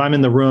demands, if I'm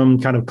in the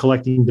room kind of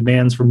collecting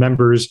demands from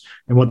members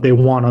and what they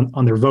want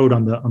on their vote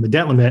on the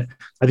debt limit,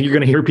 I think you're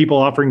going to hear people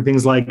offering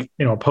things like,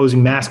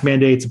 opposing mask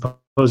mandates,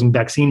 opposing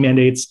vaccine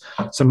mandates,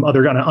 some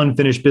other kind of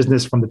unfinished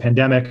business from the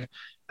pandemic.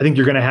 I think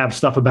you're going to have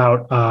stuff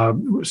about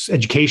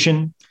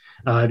education.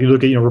 If you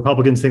look at,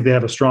 Republicans think they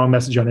have a strong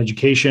message on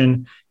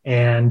education,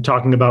 and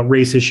talking about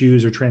race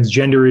issues or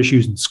transgender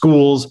issues in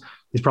schools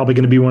is probably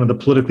going to be one of the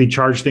politically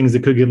charged things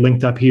that could get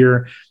linked up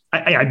here.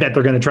 I bet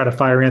they're going to try to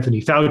fire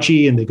Anthony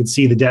Fauci, and they could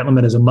see the debt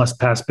limit as a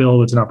must-pass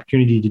bill. It's an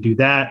opportunity to do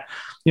that.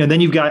 Then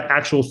you've got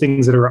actual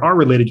things that are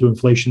related to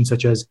inflation,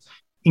 such as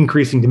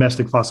increasing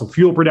domestic fossil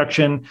fuel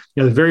production.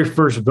 The very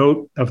first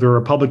vote of the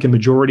Republican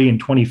majority in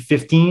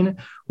 2015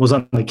 was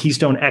on the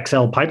Keystone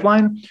XL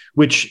pipeline,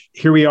 which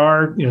here we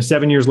are,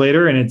 7 years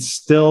later, and it's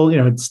still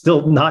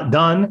not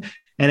done.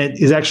 And it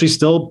is actually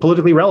still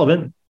politically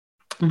relevant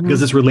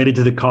because it's related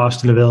to the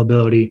cost and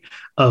availability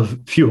of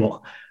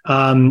fuel. So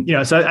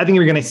I think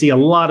you're going to see a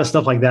lot of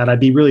stuff like that. I'd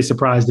be really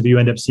surprised if you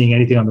end up seeing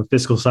anything on the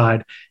fiscal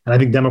side. And I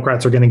think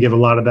Democrats are going to give a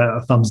lot of that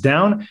a thumbs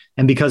down.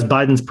 And because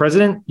Biden's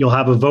president, you'll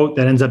have a vote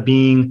that ends up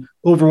being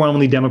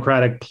overwhelmingly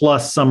Democratic,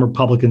 plus some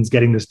Republicans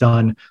getting this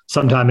done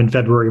sometime in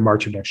February,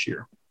 March of next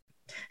year.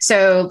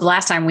 So the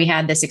last time we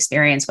had this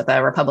experience with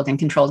a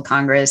Republican-controlled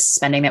Congress,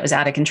 spending that was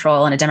out of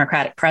control, and a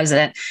Democratic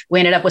president, we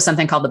ended up with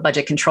something called the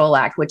Budget Control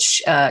Act,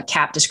 which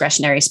capped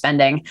discretionary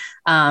spending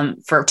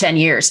for 10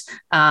 years.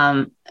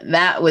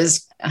 That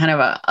was kind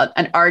of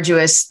an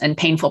arduous and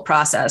painful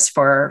process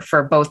for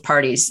both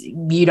parties.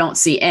 You don't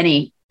see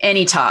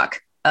any talk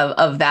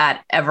of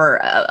that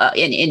ever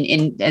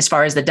in as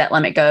far as the debt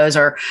limit goes,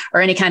 or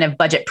any kind of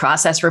budget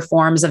process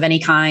reforms of any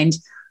kind.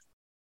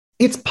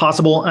 It's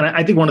possible. And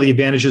I think one of the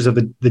advantages of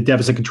the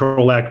Deficit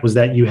Control Act was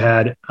that you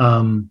had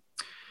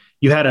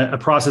a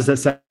process that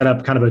set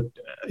up kind of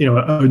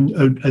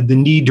the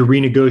need to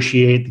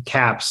renegotiate the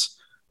caps,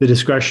 the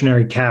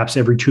discretionary caps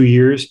every 2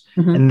 years.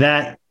 Mm-hmm. And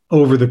that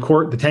over the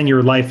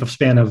 10-year life of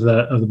span of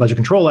the Budget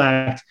Control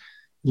Act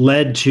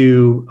led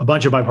to a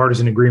bunch of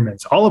bipartisan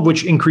agreements, all of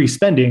which increased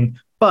spending,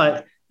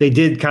 but they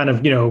did kind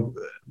of,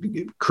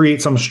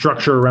 create some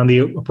structure around the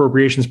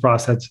appropriations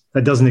process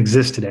that doesn't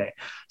exist today.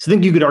 So I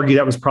think you could argue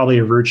that was probably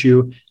a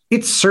virtue.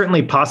 It's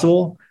certainly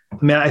possible. I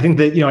mean, I think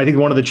that, I think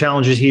one of the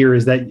challenges here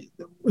is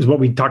what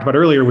we talked about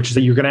earlier, which is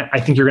that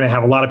I think you're going to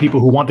have a lot of people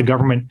who want the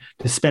government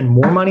to spend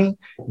more money.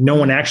 No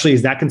one actually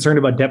is that concerned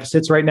about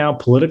deficits right now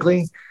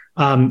politically.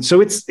 So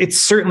it's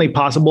certainly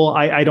possible.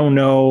 I don't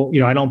know.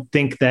 I don't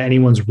think that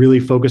anyone's really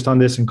focused on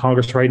this in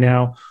Congress right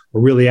now, or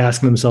really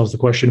asking themselves the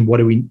question,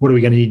 what are we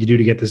going to need to do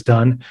to get this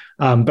done?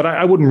 But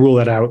I wouldn't rule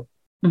that out.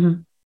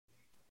 Mm-hmm.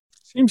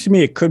 Seems to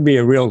me it could be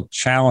a real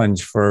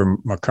challenge for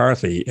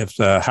McCarthy if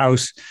the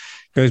House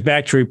goes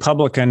back to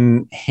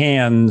Republican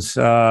hands.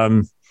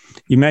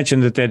 You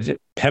mentioned that there'd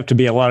have to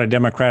be a lot of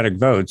Democratic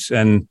votes,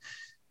 and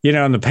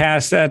in the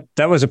past that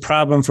was a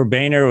problem for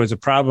Boehner. It was a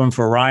problem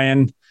for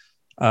Ryan.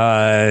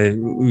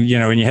 And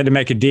you had to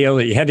make a deal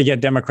that you had to get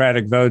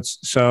Democratic votes.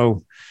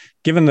 So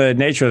given the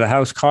nature of the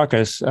House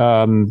caucus,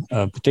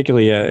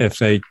 particularly if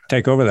they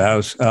take over the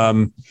House,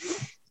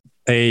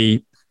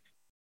 a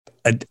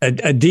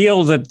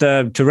deal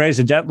that to raise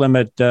the debt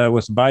limit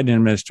with the Biden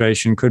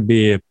administration could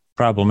be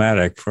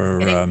problematic for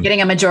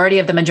getting a majority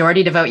of the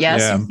majority to vote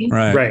yes.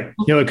 Yeah, right.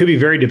 It could be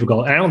very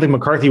difficult. And I don't think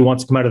McCarthy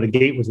wants to come out of the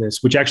gate with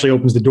this, which actually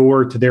opens the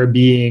door to there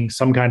being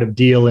some kind of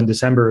deal in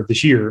December of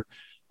this year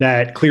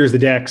that clears the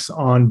decks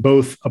on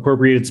both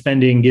appropriated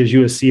spending, gives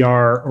you a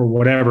CR or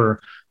whatever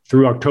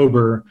through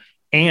October,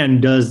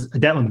 and does a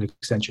debt limit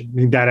extension. I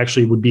think that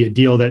actually would be a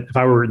deal that if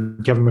I were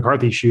in Kevin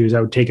McCarthy's shoes, I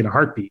would take in a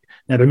heartbeat.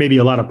 Now, there may be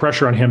a lot of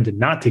pressure on him to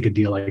not take a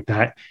deal like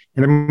that,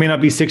 and there may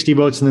not be 60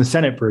 votes in the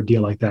Senate for a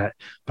deal like that.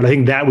 But I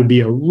think that would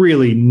be a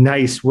really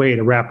nice way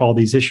to wrap all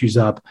these issues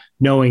up,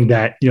 knowing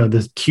that,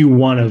 the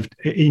Q1 of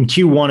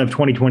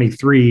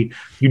 2023,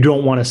 you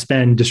don't want to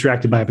spend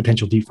distracted by a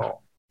potential default.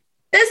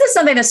 This is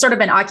something that's sort of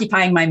been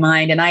occupying my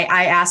mind. And I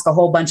ask a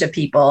whole bunch of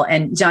people,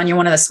 and John, you're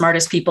one of the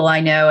smartest people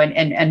I know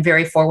and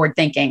very forward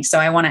thinking. So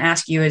I want to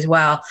ask you as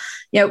well.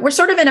 We're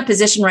sort of in a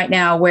position right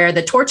now where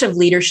the torch of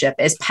leadership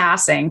is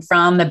passing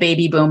from the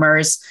baby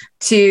boomers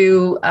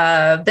to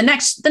the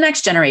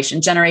next generation,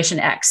 Generation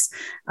X.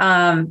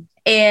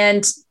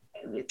 And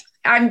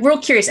I'm real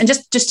curious, and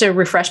just to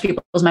refresh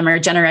people's memory,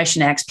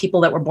 Generation X,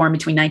 people that were born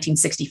between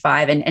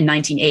 1965 and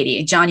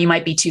 1980. John, you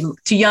might be too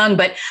young,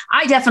 but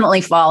I definitely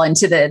fall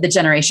into the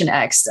Generation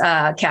X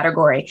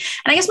category.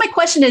 And I guess my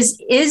question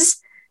is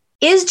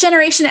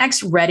Generation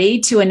X ready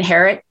to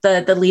inherit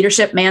the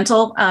leadership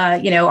mantle?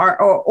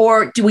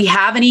 Or do we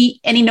have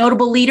any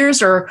notable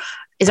leaders, or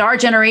is our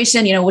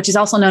generation, which is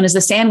also known as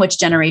the sandwich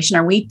generation,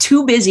 are we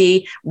too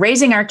busy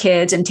raising our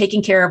kids and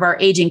taking care of our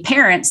aging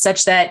parents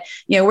such that,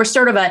 we're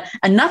sort of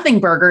a nothing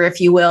burger, if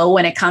you will,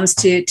 when it comes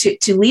to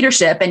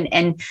leadership?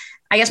 And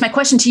I guess my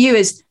question to you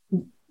is,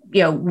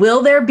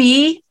 will there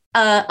be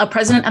a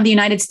president of the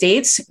United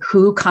States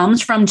who comes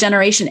from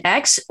Generation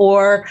X,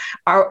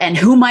 and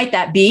who might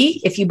that be,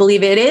 if you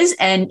believe it is,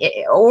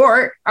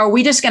 or are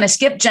we just going to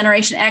skip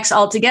Generation X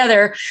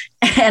altogether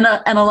and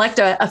elect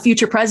a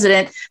future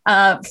president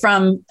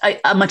from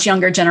a much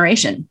younger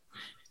generation?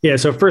 Yeah.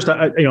 So first,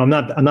 I'm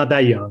not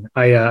that young.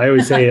 I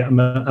always say I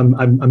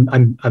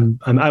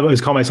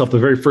always call myself the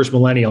very first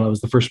millennial. I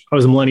was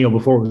a millennial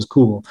before it was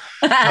cool.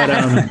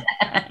 But,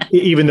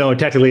 even though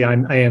technically I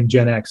am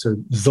Gen X, or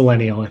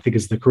Zillennial, I think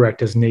is the correct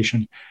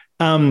designation.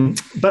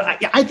 But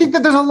I think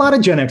that there's a lot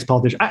of Gen X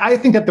politicians. I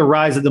think that the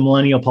rise of the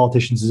millennial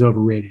politicians is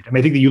overrated.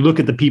 I think that you look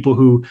at the people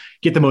who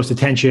get the most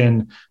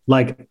attention,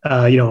 like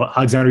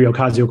Alexandria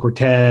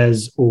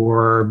Ocasio-Cortez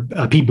or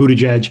Pete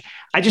Buttigieg.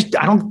 I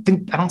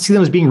don't see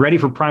them as being ready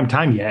for prime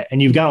time yet.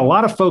 And you've got a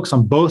lot of folks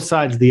on both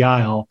sides of the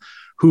aisle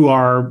who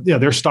are,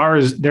 their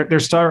stars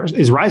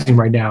is rising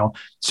right now.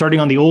 Starting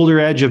on the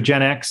older edge of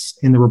Gen X,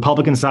 in the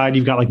Republican side,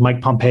 you've got like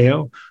Mike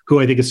Pompeo, who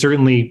I think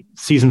certainly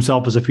sees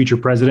himself as a future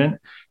president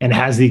and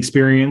has the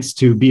experience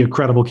to be a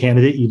credible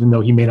candidate, even though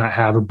he may not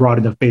have a broad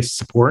enough base of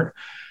support.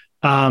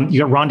 You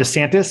got Ron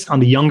DeSantis on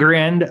the younger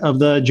end of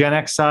the Gen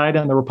X side,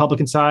 on the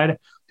Republican side,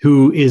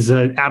 who is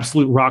an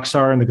absolute rock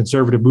star in the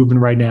conservative movement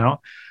right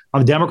now.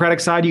 On the Democratic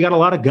side, you got a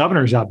lot of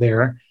governors out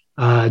there.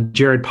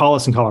 Jared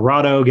Polis in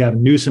Colorado,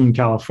 Gavin Newsom in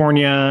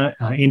California,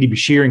 Andy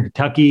Beshear in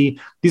Kentucky.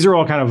 These are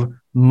all kind of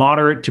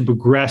moderate to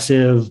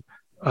progressive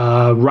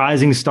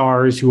rising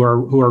stars who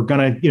are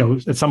going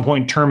to, at some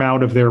point term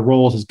out of their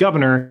roles as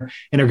governor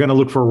and are going to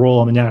look for a role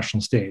on the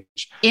national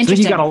stage.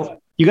 Interesting. So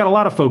you got a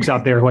lot of folks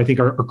out there who I think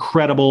are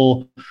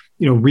credible,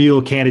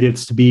 real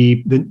candidates to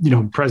be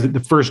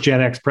the first Gen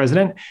X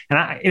president.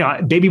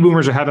 And baby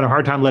boomers are having a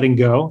hard time letting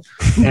go,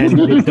 and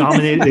they've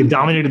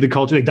dominated the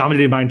culture. They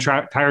dominated my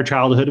entire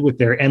childhood with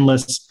their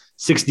endless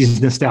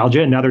 60s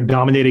nostalgia, and now they're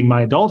dominating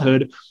my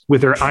adulthood with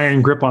their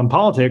iron grip on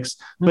politics.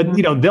 But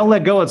they'll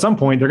let go at some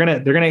point. They're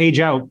gonna age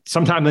out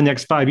sometime in the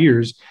next 5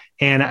 years,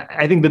 and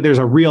I think that there's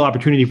a real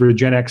opportunity for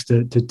Gen X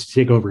to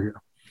take over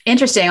here.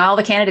 Interesting. All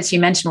the candidates you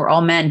mentioned were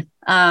all men.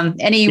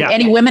 Any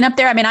women up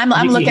there? I mean, I'm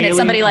looking at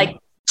somebody like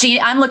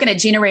I'm looking at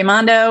Gina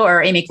Raimondo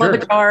or Amy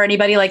Klobuchar or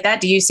anybody like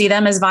that. Do you see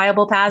them as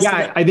viable paths?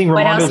 Yeah, I think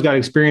Raimondo's got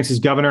experience as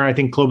governor. I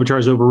think Klobuchar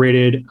is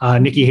overrated.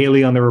 Nikki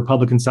Haley on the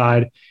Republican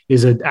side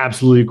is an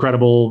absolutely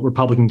credible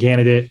Republican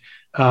candidate.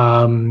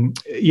 I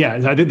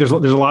think there's a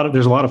lot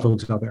of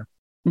folks out there.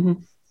 Mm-hmm.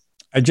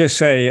 I just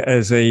say,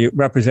 as a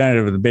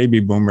representative of the baby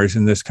boomers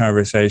in this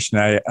conversation,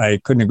 I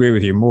couldn't agree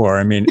with you more.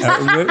 I mean,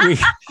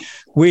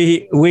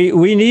 we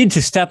need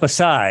to step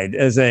aside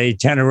as a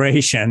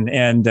generation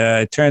and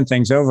turn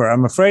things over.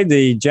 I'm afraid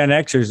the Gen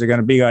Xers are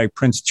going to be like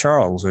Prince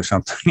Charles or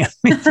something.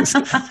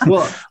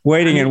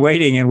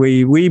 Waiting, and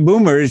we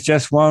boomers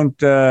just won't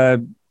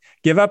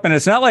give up. And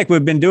it's not like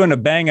we've been doing a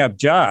bang up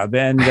job,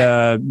 and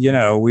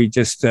we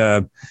just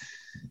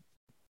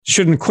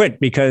shouldn't quit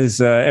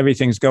because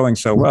everything's going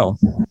so well.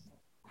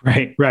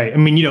 Right. I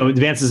mean,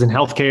 advances in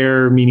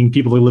healthcare, meaning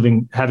people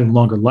are having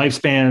longer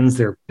lifespans.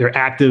 They're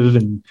active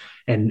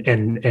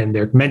and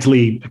they're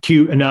mentally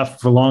acute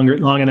enough for long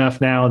enough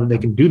now that they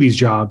can do these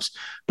jobs.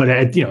 But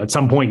at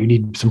some point, you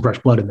need some fresh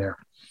blood in there.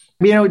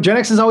 Gen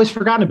X is always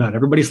forgotten about.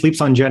 Everybody sleeps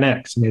on Gen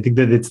X. I mean, I think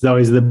that it's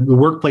always the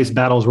workplace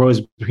battles are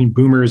always between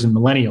boomers and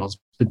millennials.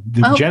 But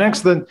the Gen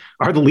X that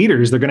are the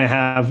leaders, they're going to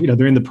have,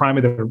 they're in the prime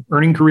of their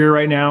earning career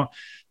right now.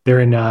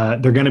 They're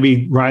going to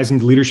be rising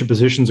to leadership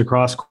positions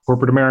across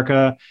corporate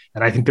America.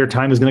 And I think their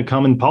time is going to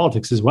come in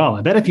politics as well.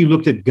 I bet if you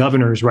looked at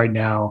governors right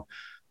now,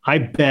 I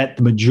bet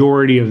the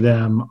majority of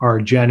them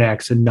are Gen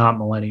X and not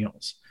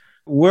millennials.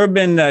 We've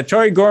been,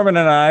 Tori Gorman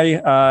and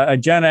I, a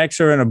Gen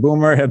Xer and a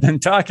Boomer, have been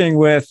talking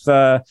with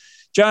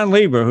John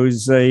Lieber,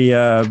 who's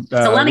a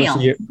millennial.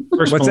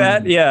 What's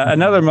that? Yeah,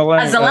 another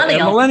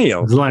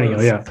millennial.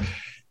 Millennial, yeah.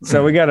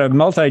 So we got a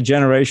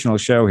multi-generational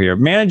show here.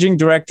 Managing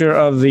Director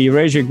of the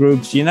Eurasia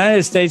Group's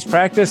United States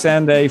practice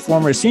and a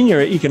former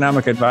senior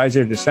economic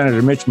advisor to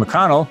Senator Mitch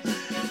McConnell.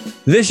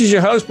 This is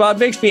your host, Bob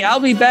Bixby. I'll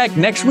be back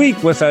next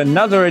week with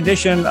another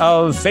edition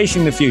of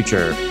Facing the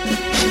Future.